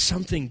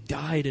 Something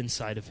died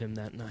inside of him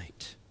that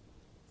night.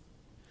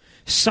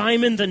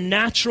 Simon, the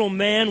natural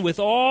man with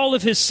all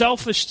of his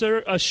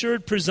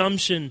self-assured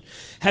presumption,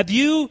 have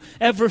you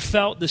ever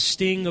felt the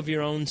sting of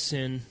your own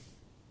sin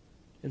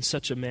in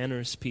such a manner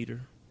as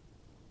Peter?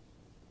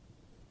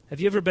 Have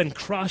you ever been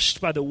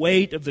crushed by the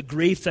weight of the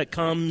grief that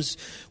comes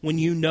when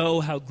you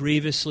know how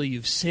grievously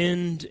you've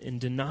sinned in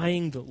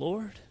denying the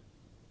Lord?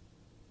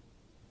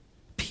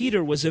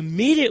 Peter was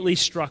immediately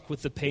struck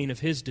with the pain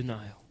of his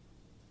denial.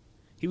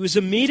 He was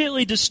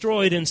immediately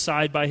destroyed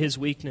inside by his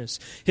weakness,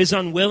 his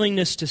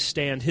unwillingness to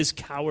stand, his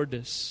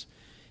cowardice,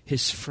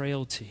 his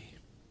frailty.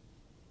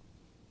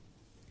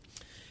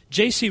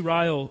 J.C.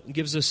 Ryle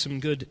gives us some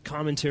good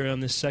commentary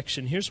on this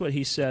section. Here's what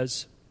he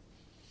says.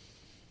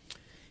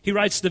 He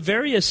writes, the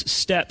various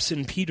steps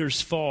in Peter's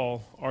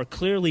fall are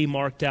clearly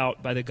marked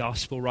out by the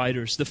gospel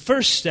writers. The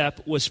first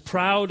step was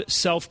proud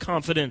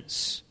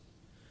self-confidence.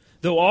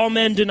 Though all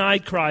men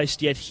denied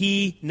Christ, yet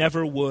he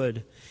never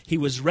would. He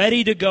was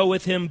ready to go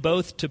with him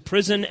both to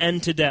prison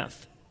and to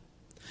death.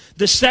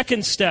 The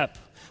second step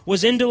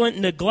was indolent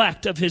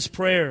neglect of his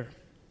prayer.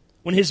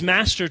 When his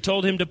master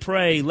told him to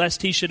pray,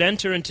 lest he should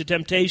enter into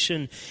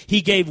temptation,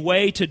 he gave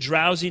way to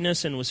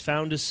drowsiness and was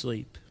found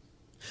asleep.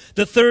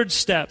 The third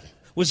step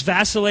was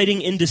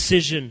vacillating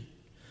indecision.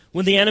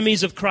 When the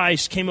enemies of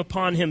Christ came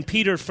upon him,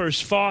 Peter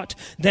first fought,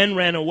 then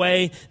ran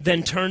away,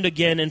 then turned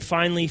again, and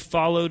finally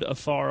followed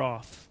afar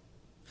off.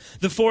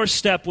 The fourth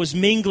step was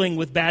mingling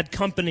with bad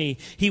company.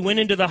 He went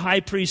into the high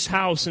priest's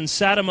house and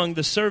sat among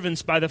the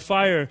servants by the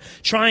fire,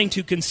 trying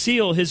to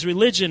conceal his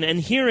religion and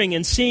hearing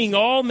and seeing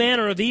all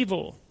manner of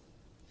evil.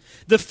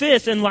 The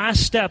fifth and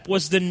last step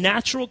was the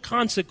natural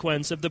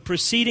consequence of the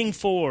preceding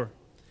four.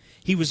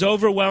 He was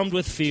overwhelmed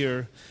with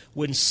fear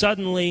when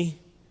suddenly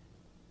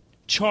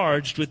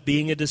charged with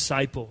being a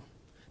disciple.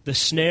 The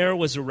snare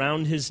was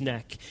around his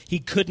neck. He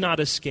could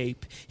not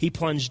escape. He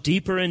plunged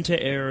deeper into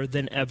error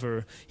than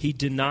ever. He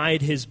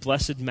denied his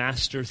blessed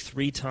master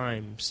 3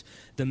 times.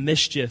 The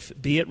mischief,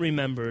 be it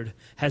remembered,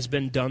 has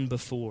been done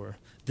before.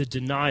 The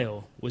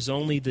denial was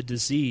only the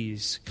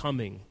disease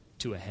coming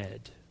to a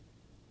head.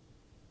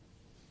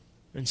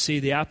 And see,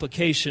 the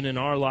application in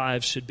our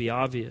lives should be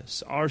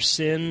obvious. Our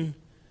sin,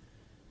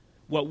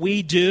 what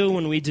we do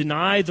when we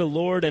deny the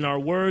Lord in our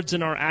words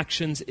and our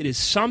actions, it is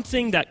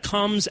something that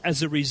comes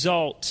as a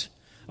result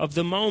of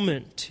the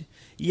moment.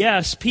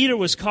 Yes, Peter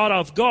was caught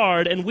off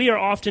guard, and we are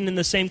often in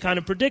the same kind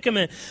of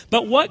predicament.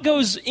 But what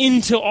goes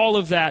into all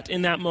of that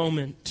in that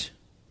moment?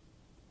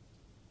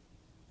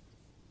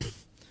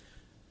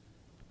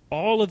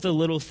 All of the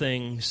little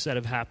things that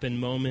have happened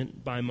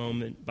moment by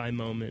moment by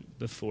moment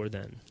before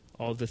then.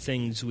 All the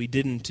things we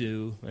didn't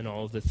do and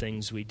all the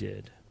things we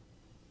did.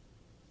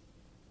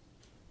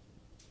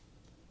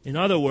 In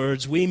other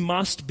words, we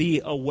must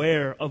be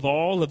aware of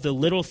all of the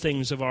little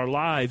things of our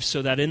lives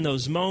so that in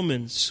those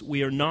moments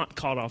we are not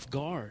caught off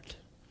guard.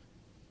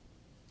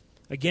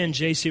 Again,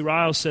 J.C.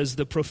 Ryle says,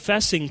 the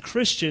professing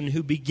Christian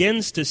who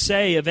begins to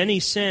say of any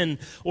sin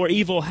or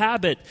evil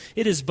habit,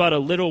 it is but a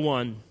little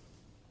one,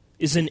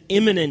 is in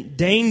imminent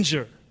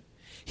danger.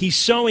 He's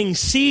sowing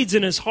seeds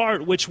in his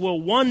heart which will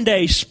one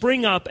day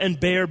spring up and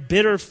bear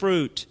bitter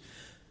fruit.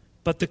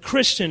 But the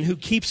Christian who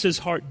keeps his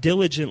heart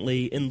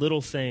diligently in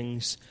little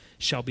things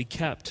shall be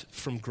kept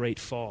from great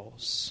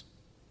falls.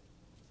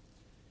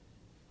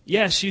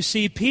 Yes, you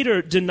see,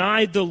 Peter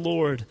denied the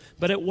Lord,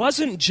 but it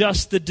wasn't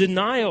just the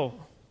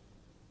denial.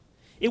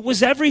 It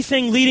was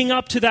everything leading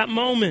up to that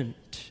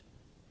moment.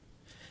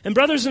 And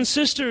brothers and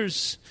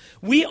sisters,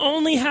 we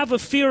only have a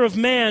fear of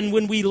man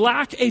when we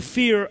lack a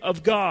fear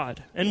of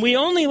God. And we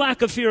only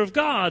lack a fear of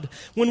God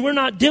when we're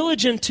not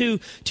diligent to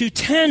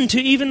tend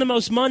to even the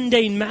most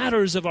mundane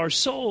matters of our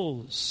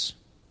souls.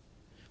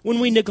 When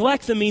we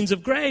neglect the means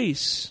of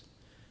grace.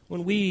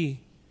 When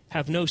we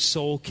have no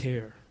soul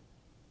care,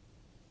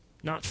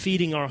 not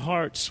feeding our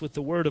hearts with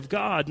the Word of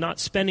God, not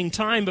spending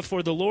time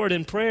before the Lord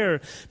in prayer,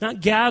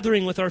 not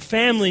gathering with our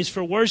families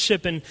for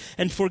worship and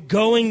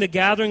foregoing the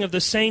gathering of the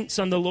saints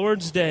on the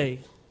Lord's Day.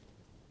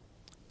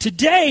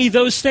 Today,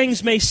 those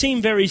things may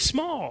seem very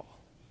small.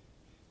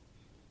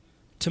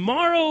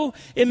 Tomorrow,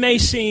 it may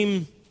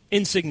seem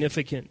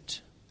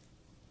insignificant.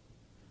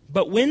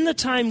 But when the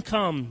time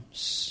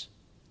comes,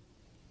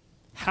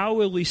 how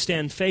will we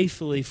stand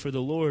faithfully for the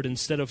Lord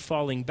instead of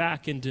falling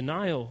back in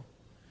denial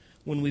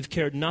when we've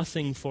cared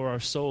nothing for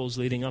our souls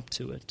leading up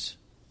to it?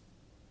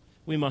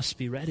 We must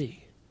be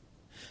ready.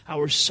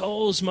 Our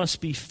souls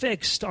must be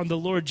fixed on the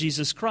Lord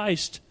Jesus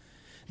Christ,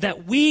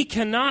 that we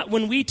cannot,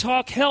 when we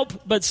talk,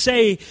 help but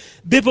say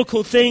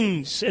biblical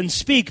things and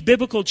speak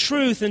biblical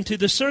truth into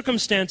the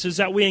circumstances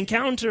that we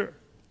encounter.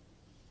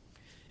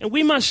 And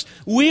we must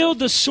wield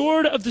the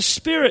sword of the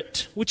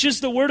Spirit, which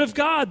is the Word of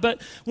God. But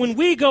when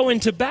we go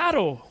into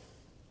battle,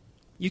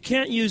 you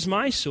can't use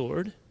my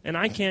sword, and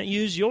I can't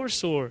use your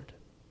sword.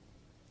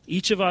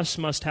 Each of us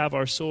must have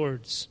our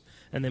swords,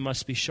 and they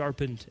must be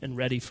sharpened and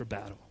ready for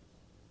battle.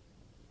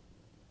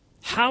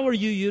 How are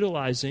you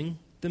utilizing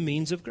the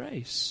means of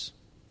grace?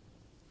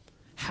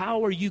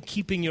 How are you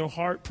keeping your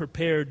heart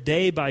prepared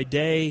day by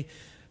day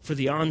for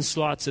the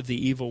onslaughts of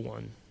the evil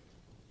one?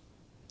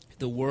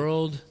 The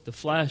world, the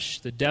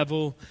flesh, the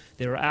devil,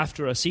 they are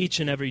after us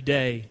each and every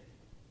day.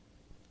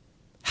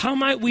 How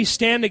might we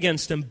stand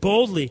against them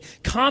boldly,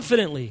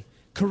 confidently,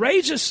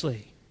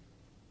 courageously?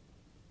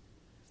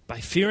 By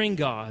fearing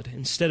God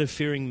instead of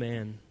fearing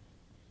man.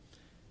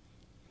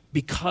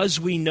 Because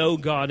we know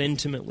God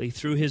intimately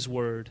through His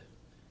Word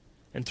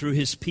and through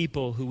His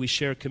people who we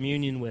share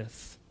communion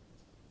with.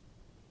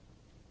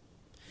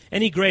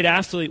 Any great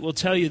athlete will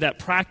tell you that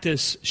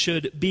practice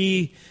should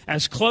be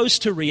as close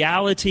to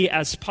reality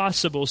as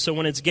possible, so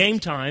when it's game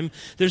time,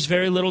 there's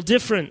very little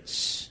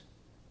difference.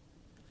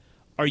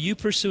 Are you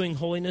pursuing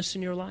holiness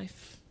in your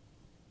life?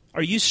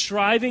 Are you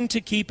striving to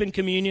keep in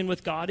communion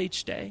with God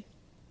each day?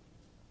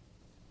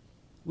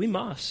 We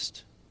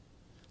must,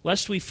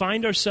 lest we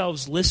find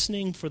ourselves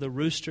listening for the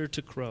rooster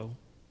to crow,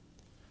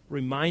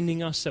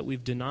 reminding us that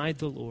we've denied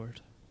the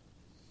Lord.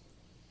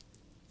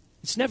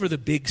 It's never the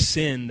big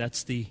sin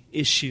that's the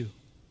issue.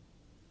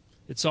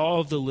 It's all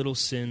of the little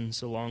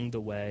sins along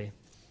the way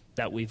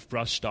that we've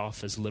brushed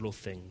off as little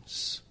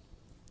things.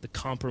 The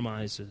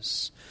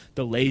compromises,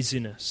 the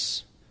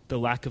laziness, the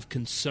lack of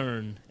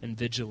concern and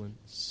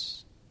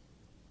vigilance.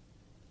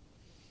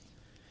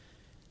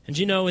 And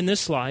you know, in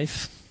this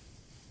life,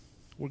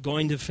 we're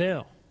going to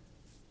fail.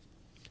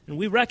 And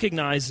we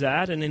recognize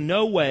that, and in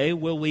no way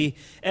will we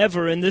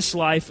ever in this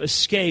life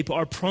escape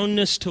our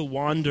proneness to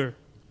wander.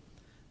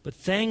 But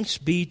thanks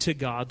be to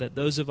God that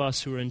those of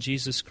us who are in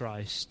Jesus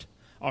Christ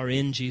are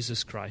in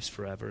Jesus Christ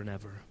forever and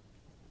ever.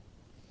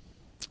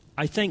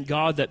 I thank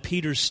God that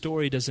Peter's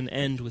story doesn't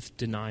end with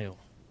denial.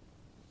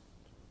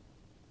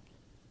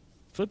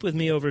 Flip with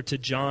me over to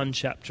John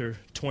chapter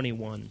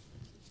 21.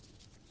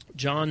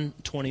 John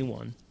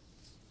 21.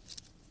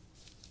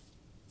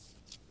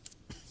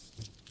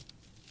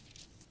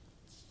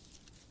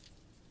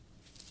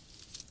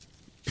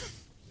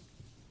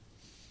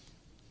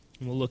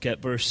 And we'll look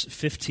at verse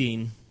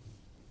 15.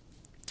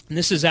 And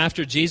this is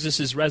after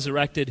Jesus is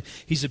resurrected.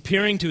 He's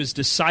appearing to his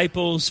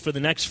disciples for the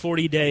next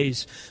 40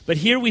 days. But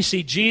here we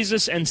see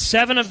Jesus and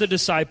 7 of the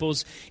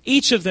disciples.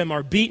 Each of them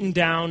are beaten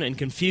down and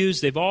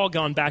confused. They've all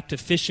gone back to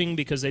fishing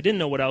because they didn't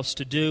know what else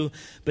to do.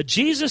 But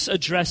Jesus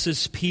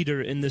addresses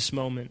Peter in this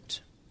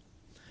moment.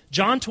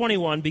 John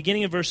 21,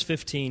 beginning of verse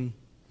 15.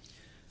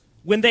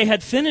 When they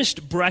had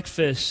finished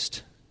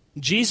breakfast,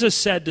 Jesus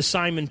said to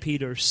Simon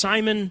Peter,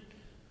 "Simon,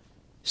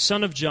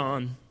 son of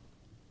John,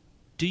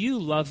 do you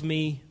love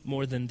me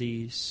more than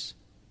these?"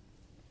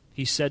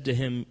 He said to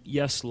him,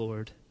 "Yes,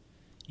 Lord,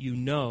 you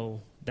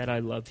know that I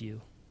love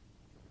you."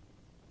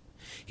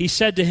 He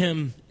said to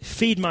him,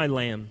 "Feed my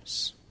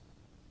lambs."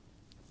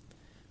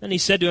 Then he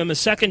said to him a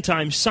second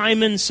time,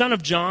 "Simon, son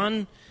of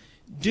John,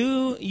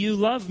 do you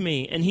love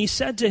me?" And he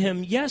said to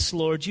him, "Yes,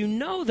 Lord, you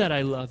know that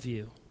I love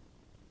you."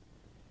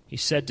 He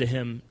said to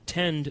him,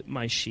 "Tend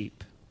my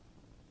sheep."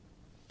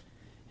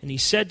 And he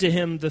said to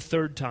him the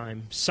third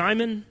time,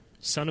 "Simon,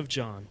 son of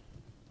John,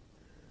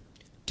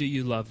 do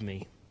you love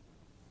me?"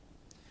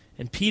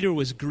 And Peter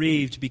was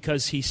grieved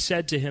because he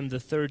said to him the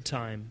third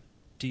time,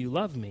 "Do you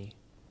love me?"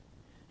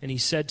 And he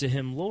said to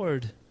him,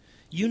 "Lord,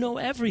 you know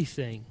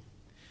everything.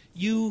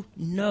 You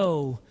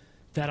know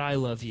that I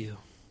love you."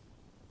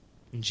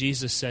 And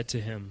Jesus said to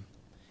him,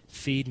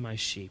 "Feed my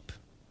sheep."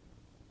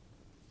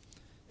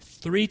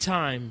 3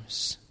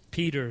 times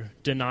Peter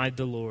denied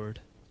the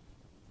Lord.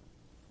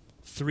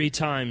 3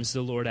 times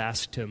the Lord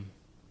asked him,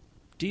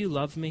 "Do you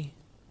love me?"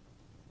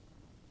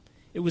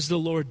 It was the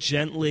Lord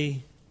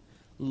gently,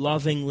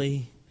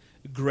 lovingly,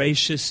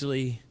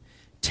 graciously,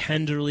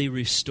 tenderly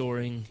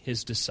restoring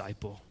his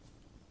disciple.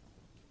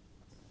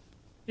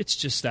 It's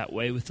just that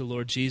way with the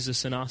Lord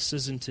Jesus and us,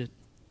 isn't it?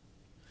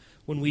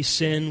 When we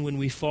sin, when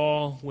we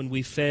fall, when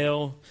we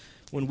fail,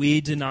 when we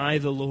deny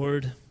the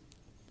Lord,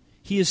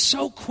 He is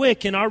so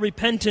quick in our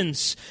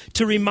repentance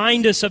to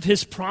remind us of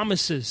His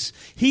promises.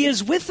 He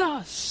is with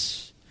us.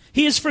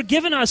 He has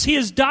forgiven us. He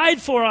has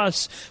died for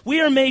us. We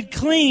are made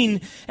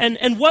clean.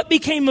 And what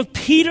became of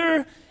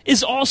Peter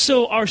is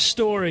also our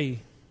story.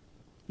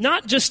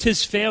 Not just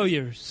his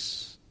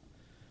failures,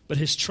 but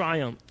his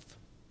triumph.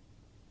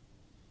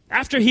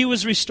 After he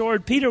was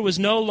restored, Peter was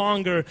no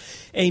longer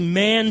a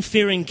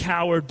man-fearing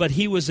coward, but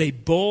he was a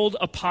bold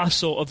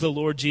apostle of the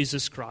Lord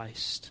Jesus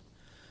Christ.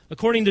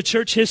 According to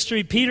church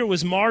history, Peter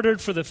was martyred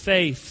for the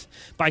faith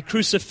by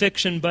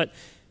crucifixion, but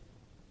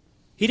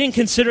he didn't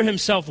consider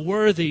himself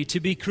worthy to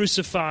be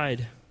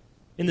crucified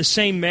in the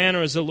same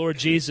manner as the Lord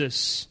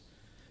Jesus,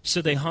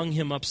 so they hung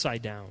him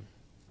upside down.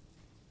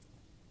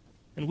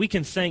 And we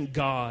can thank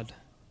God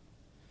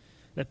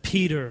that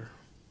Peter,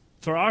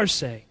 for our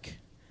sake,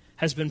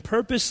 has been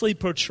purposely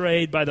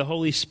portrayed by the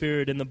Holy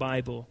Spirit in the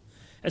Bible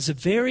as a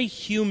very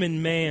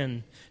human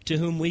man to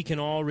whom we can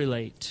all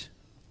relate.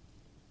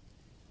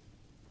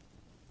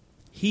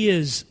 He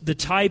is the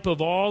type of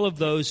all of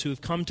those who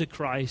have come to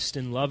Christ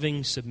in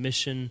loving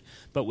submission,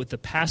 but with the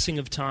passing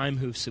of time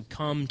who have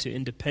succumbed to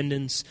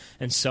independence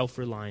and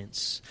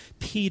self-reliance.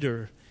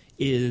 Peter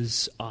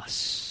is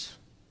us.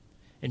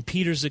 And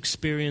Peter's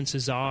experience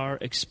is our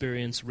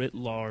experience writ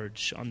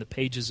large on the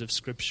pages of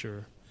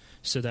Scripture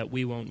so that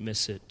we won't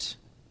miss it.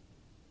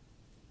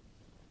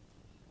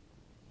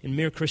 In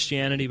Mere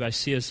Christianity by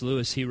C.S.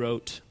 Lewis, he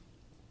wrote,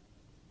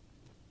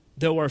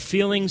 "Though our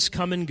feelings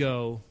come and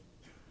go,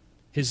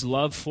 his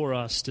love for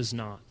us does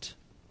not.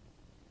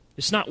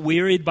 It's not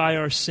wearied by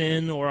our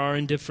sin or our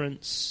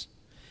indifference,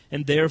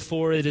 and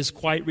therefore it is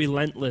quite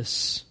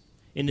relentless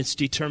in its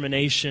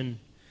determination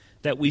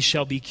that we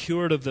shall be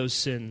cured of those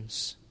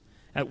sins,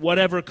 at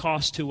whatever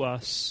cost to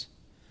us,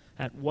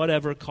 at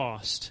whatever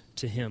cost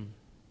to him."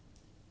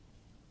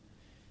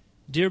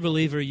 Dear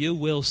believer, you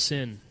will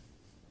sin.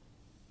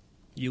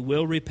 You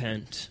will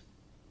repent.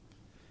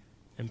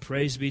 And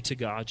praise be to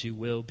God, you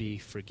will be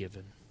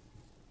forgiven.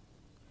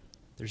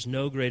 There's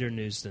no greater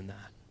news than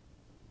that.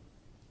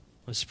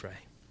 Let's pray.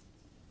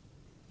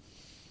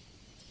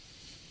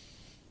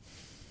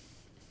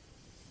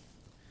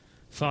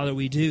 Father,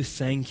 we do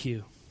thank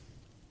you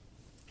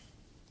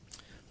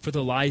for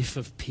the life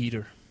of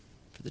Peter,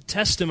 for the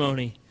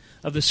testimony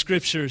of the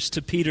Scriptures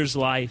to Peter's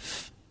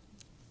life.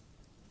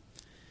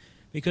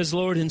 Because,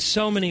 Lord, in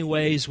so many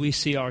ways we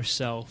see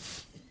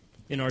ourselves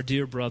in our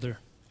dear brother.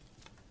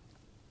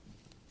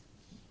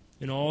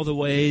 In all the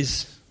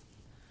ways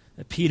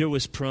that Peter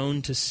was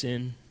prone to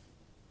sin.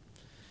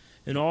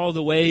 In all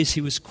the ways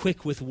he was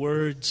quick with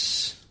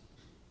words.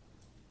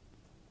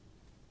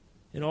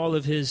 In all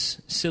of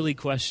his silly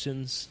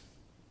questions.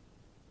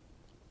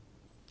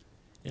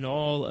 In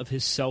all of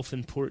his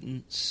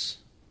self-importance.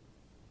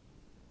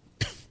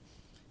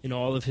 In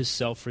all of his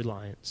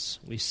self-reliance.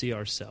 We see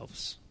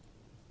ourselves.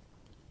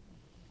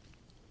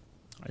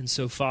 And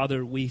so,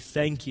 Father, we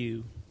thank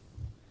you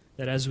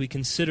that as we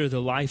consider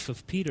the life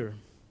of Peter,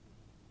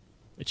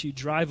 that you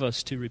drive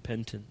us to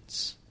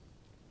repentance.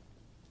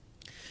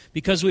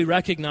 Because we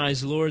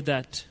recognize, Lord,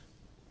 that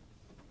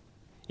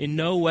in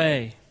no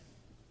way,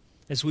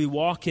 as we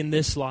walk in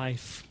this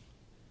life,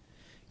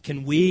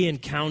 can we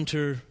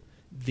encounter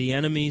the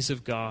enemies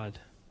of God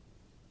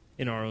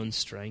in our own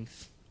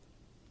strength.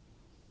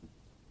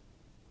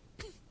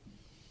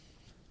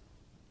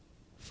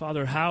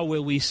 Father, how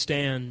will we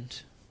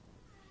stand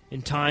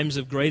in times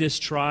of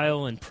greatest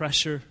trial and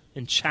pressure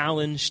and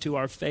challenge to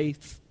our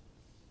faith?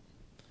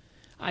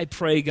 I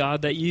pray,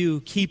 God, that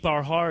you keep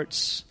our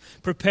hearts,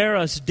 prepare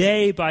us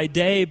day by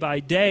day by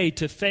day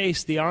to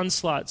face the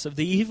onslaughts of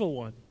the evil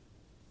one.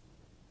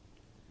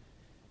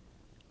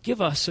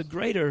 Give us a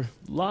greater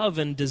love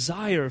and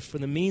desire for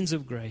the means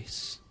of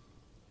grace.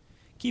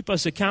 Keep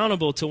us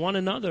accountable to one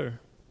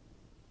another.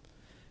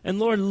 And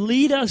Lord,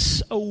 lead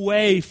us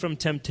away from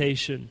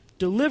temptation.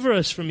 Deliver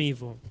us from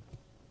evil.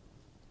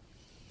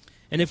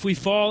 And if we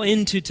fall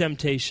into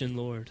temptation,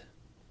 Lord,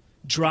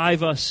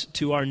 drive us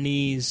to our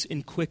knees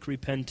in quick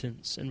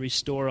repentance and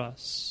restore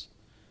us,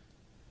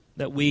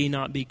 that we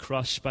not be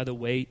crushed by the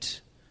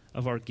weight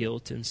of our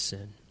guilt and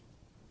sin.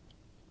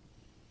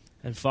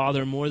 And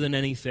Father, more than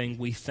anything,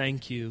 we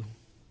thank you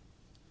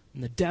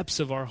in the depths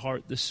of our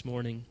heart this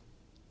morning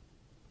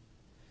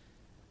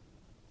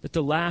that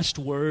the last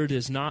word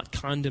is not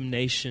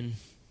condemnation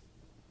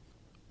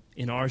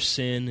in our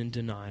sin and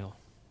denial,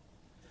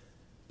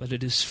 but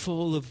it is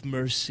full of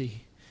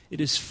mercy. It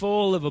is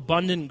full of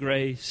abundant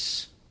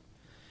grace.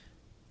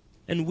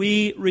 And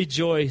we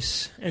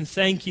rejoice and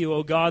thank you,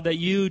 O God, that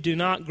you do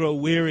not grow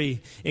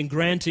weary in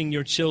granting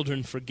your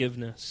children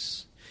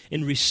forgiveness,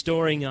 in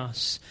restoring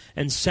us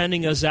and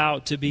sending us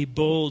out to be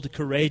bold,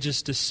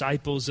 courageous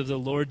disciples of the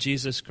Lord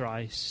Jesus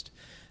Christ,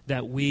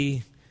 that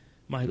we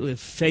might live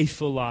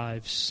faithful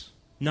lives,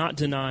 not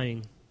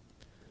denying,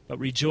 but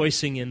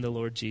rejoicing in the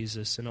Lord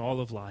Jesus in all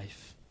of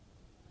life.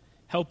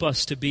 Help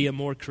us to be a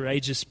more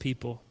courageous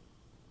people,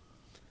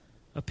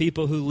 a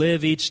people who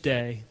live each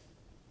day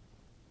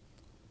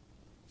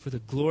for the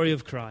glory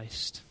of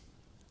Christ,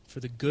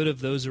 for the good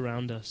of those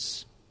around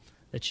us,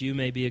 that you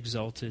may be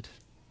exalted.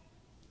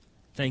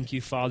 Thank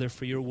you, Father,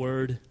 for your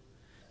word.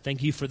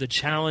 Thank you for the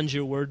challenge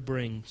your word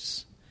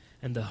brings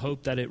and the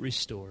hope that it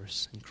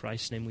restores. In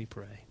Christ's name we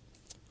pray.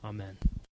 Amen.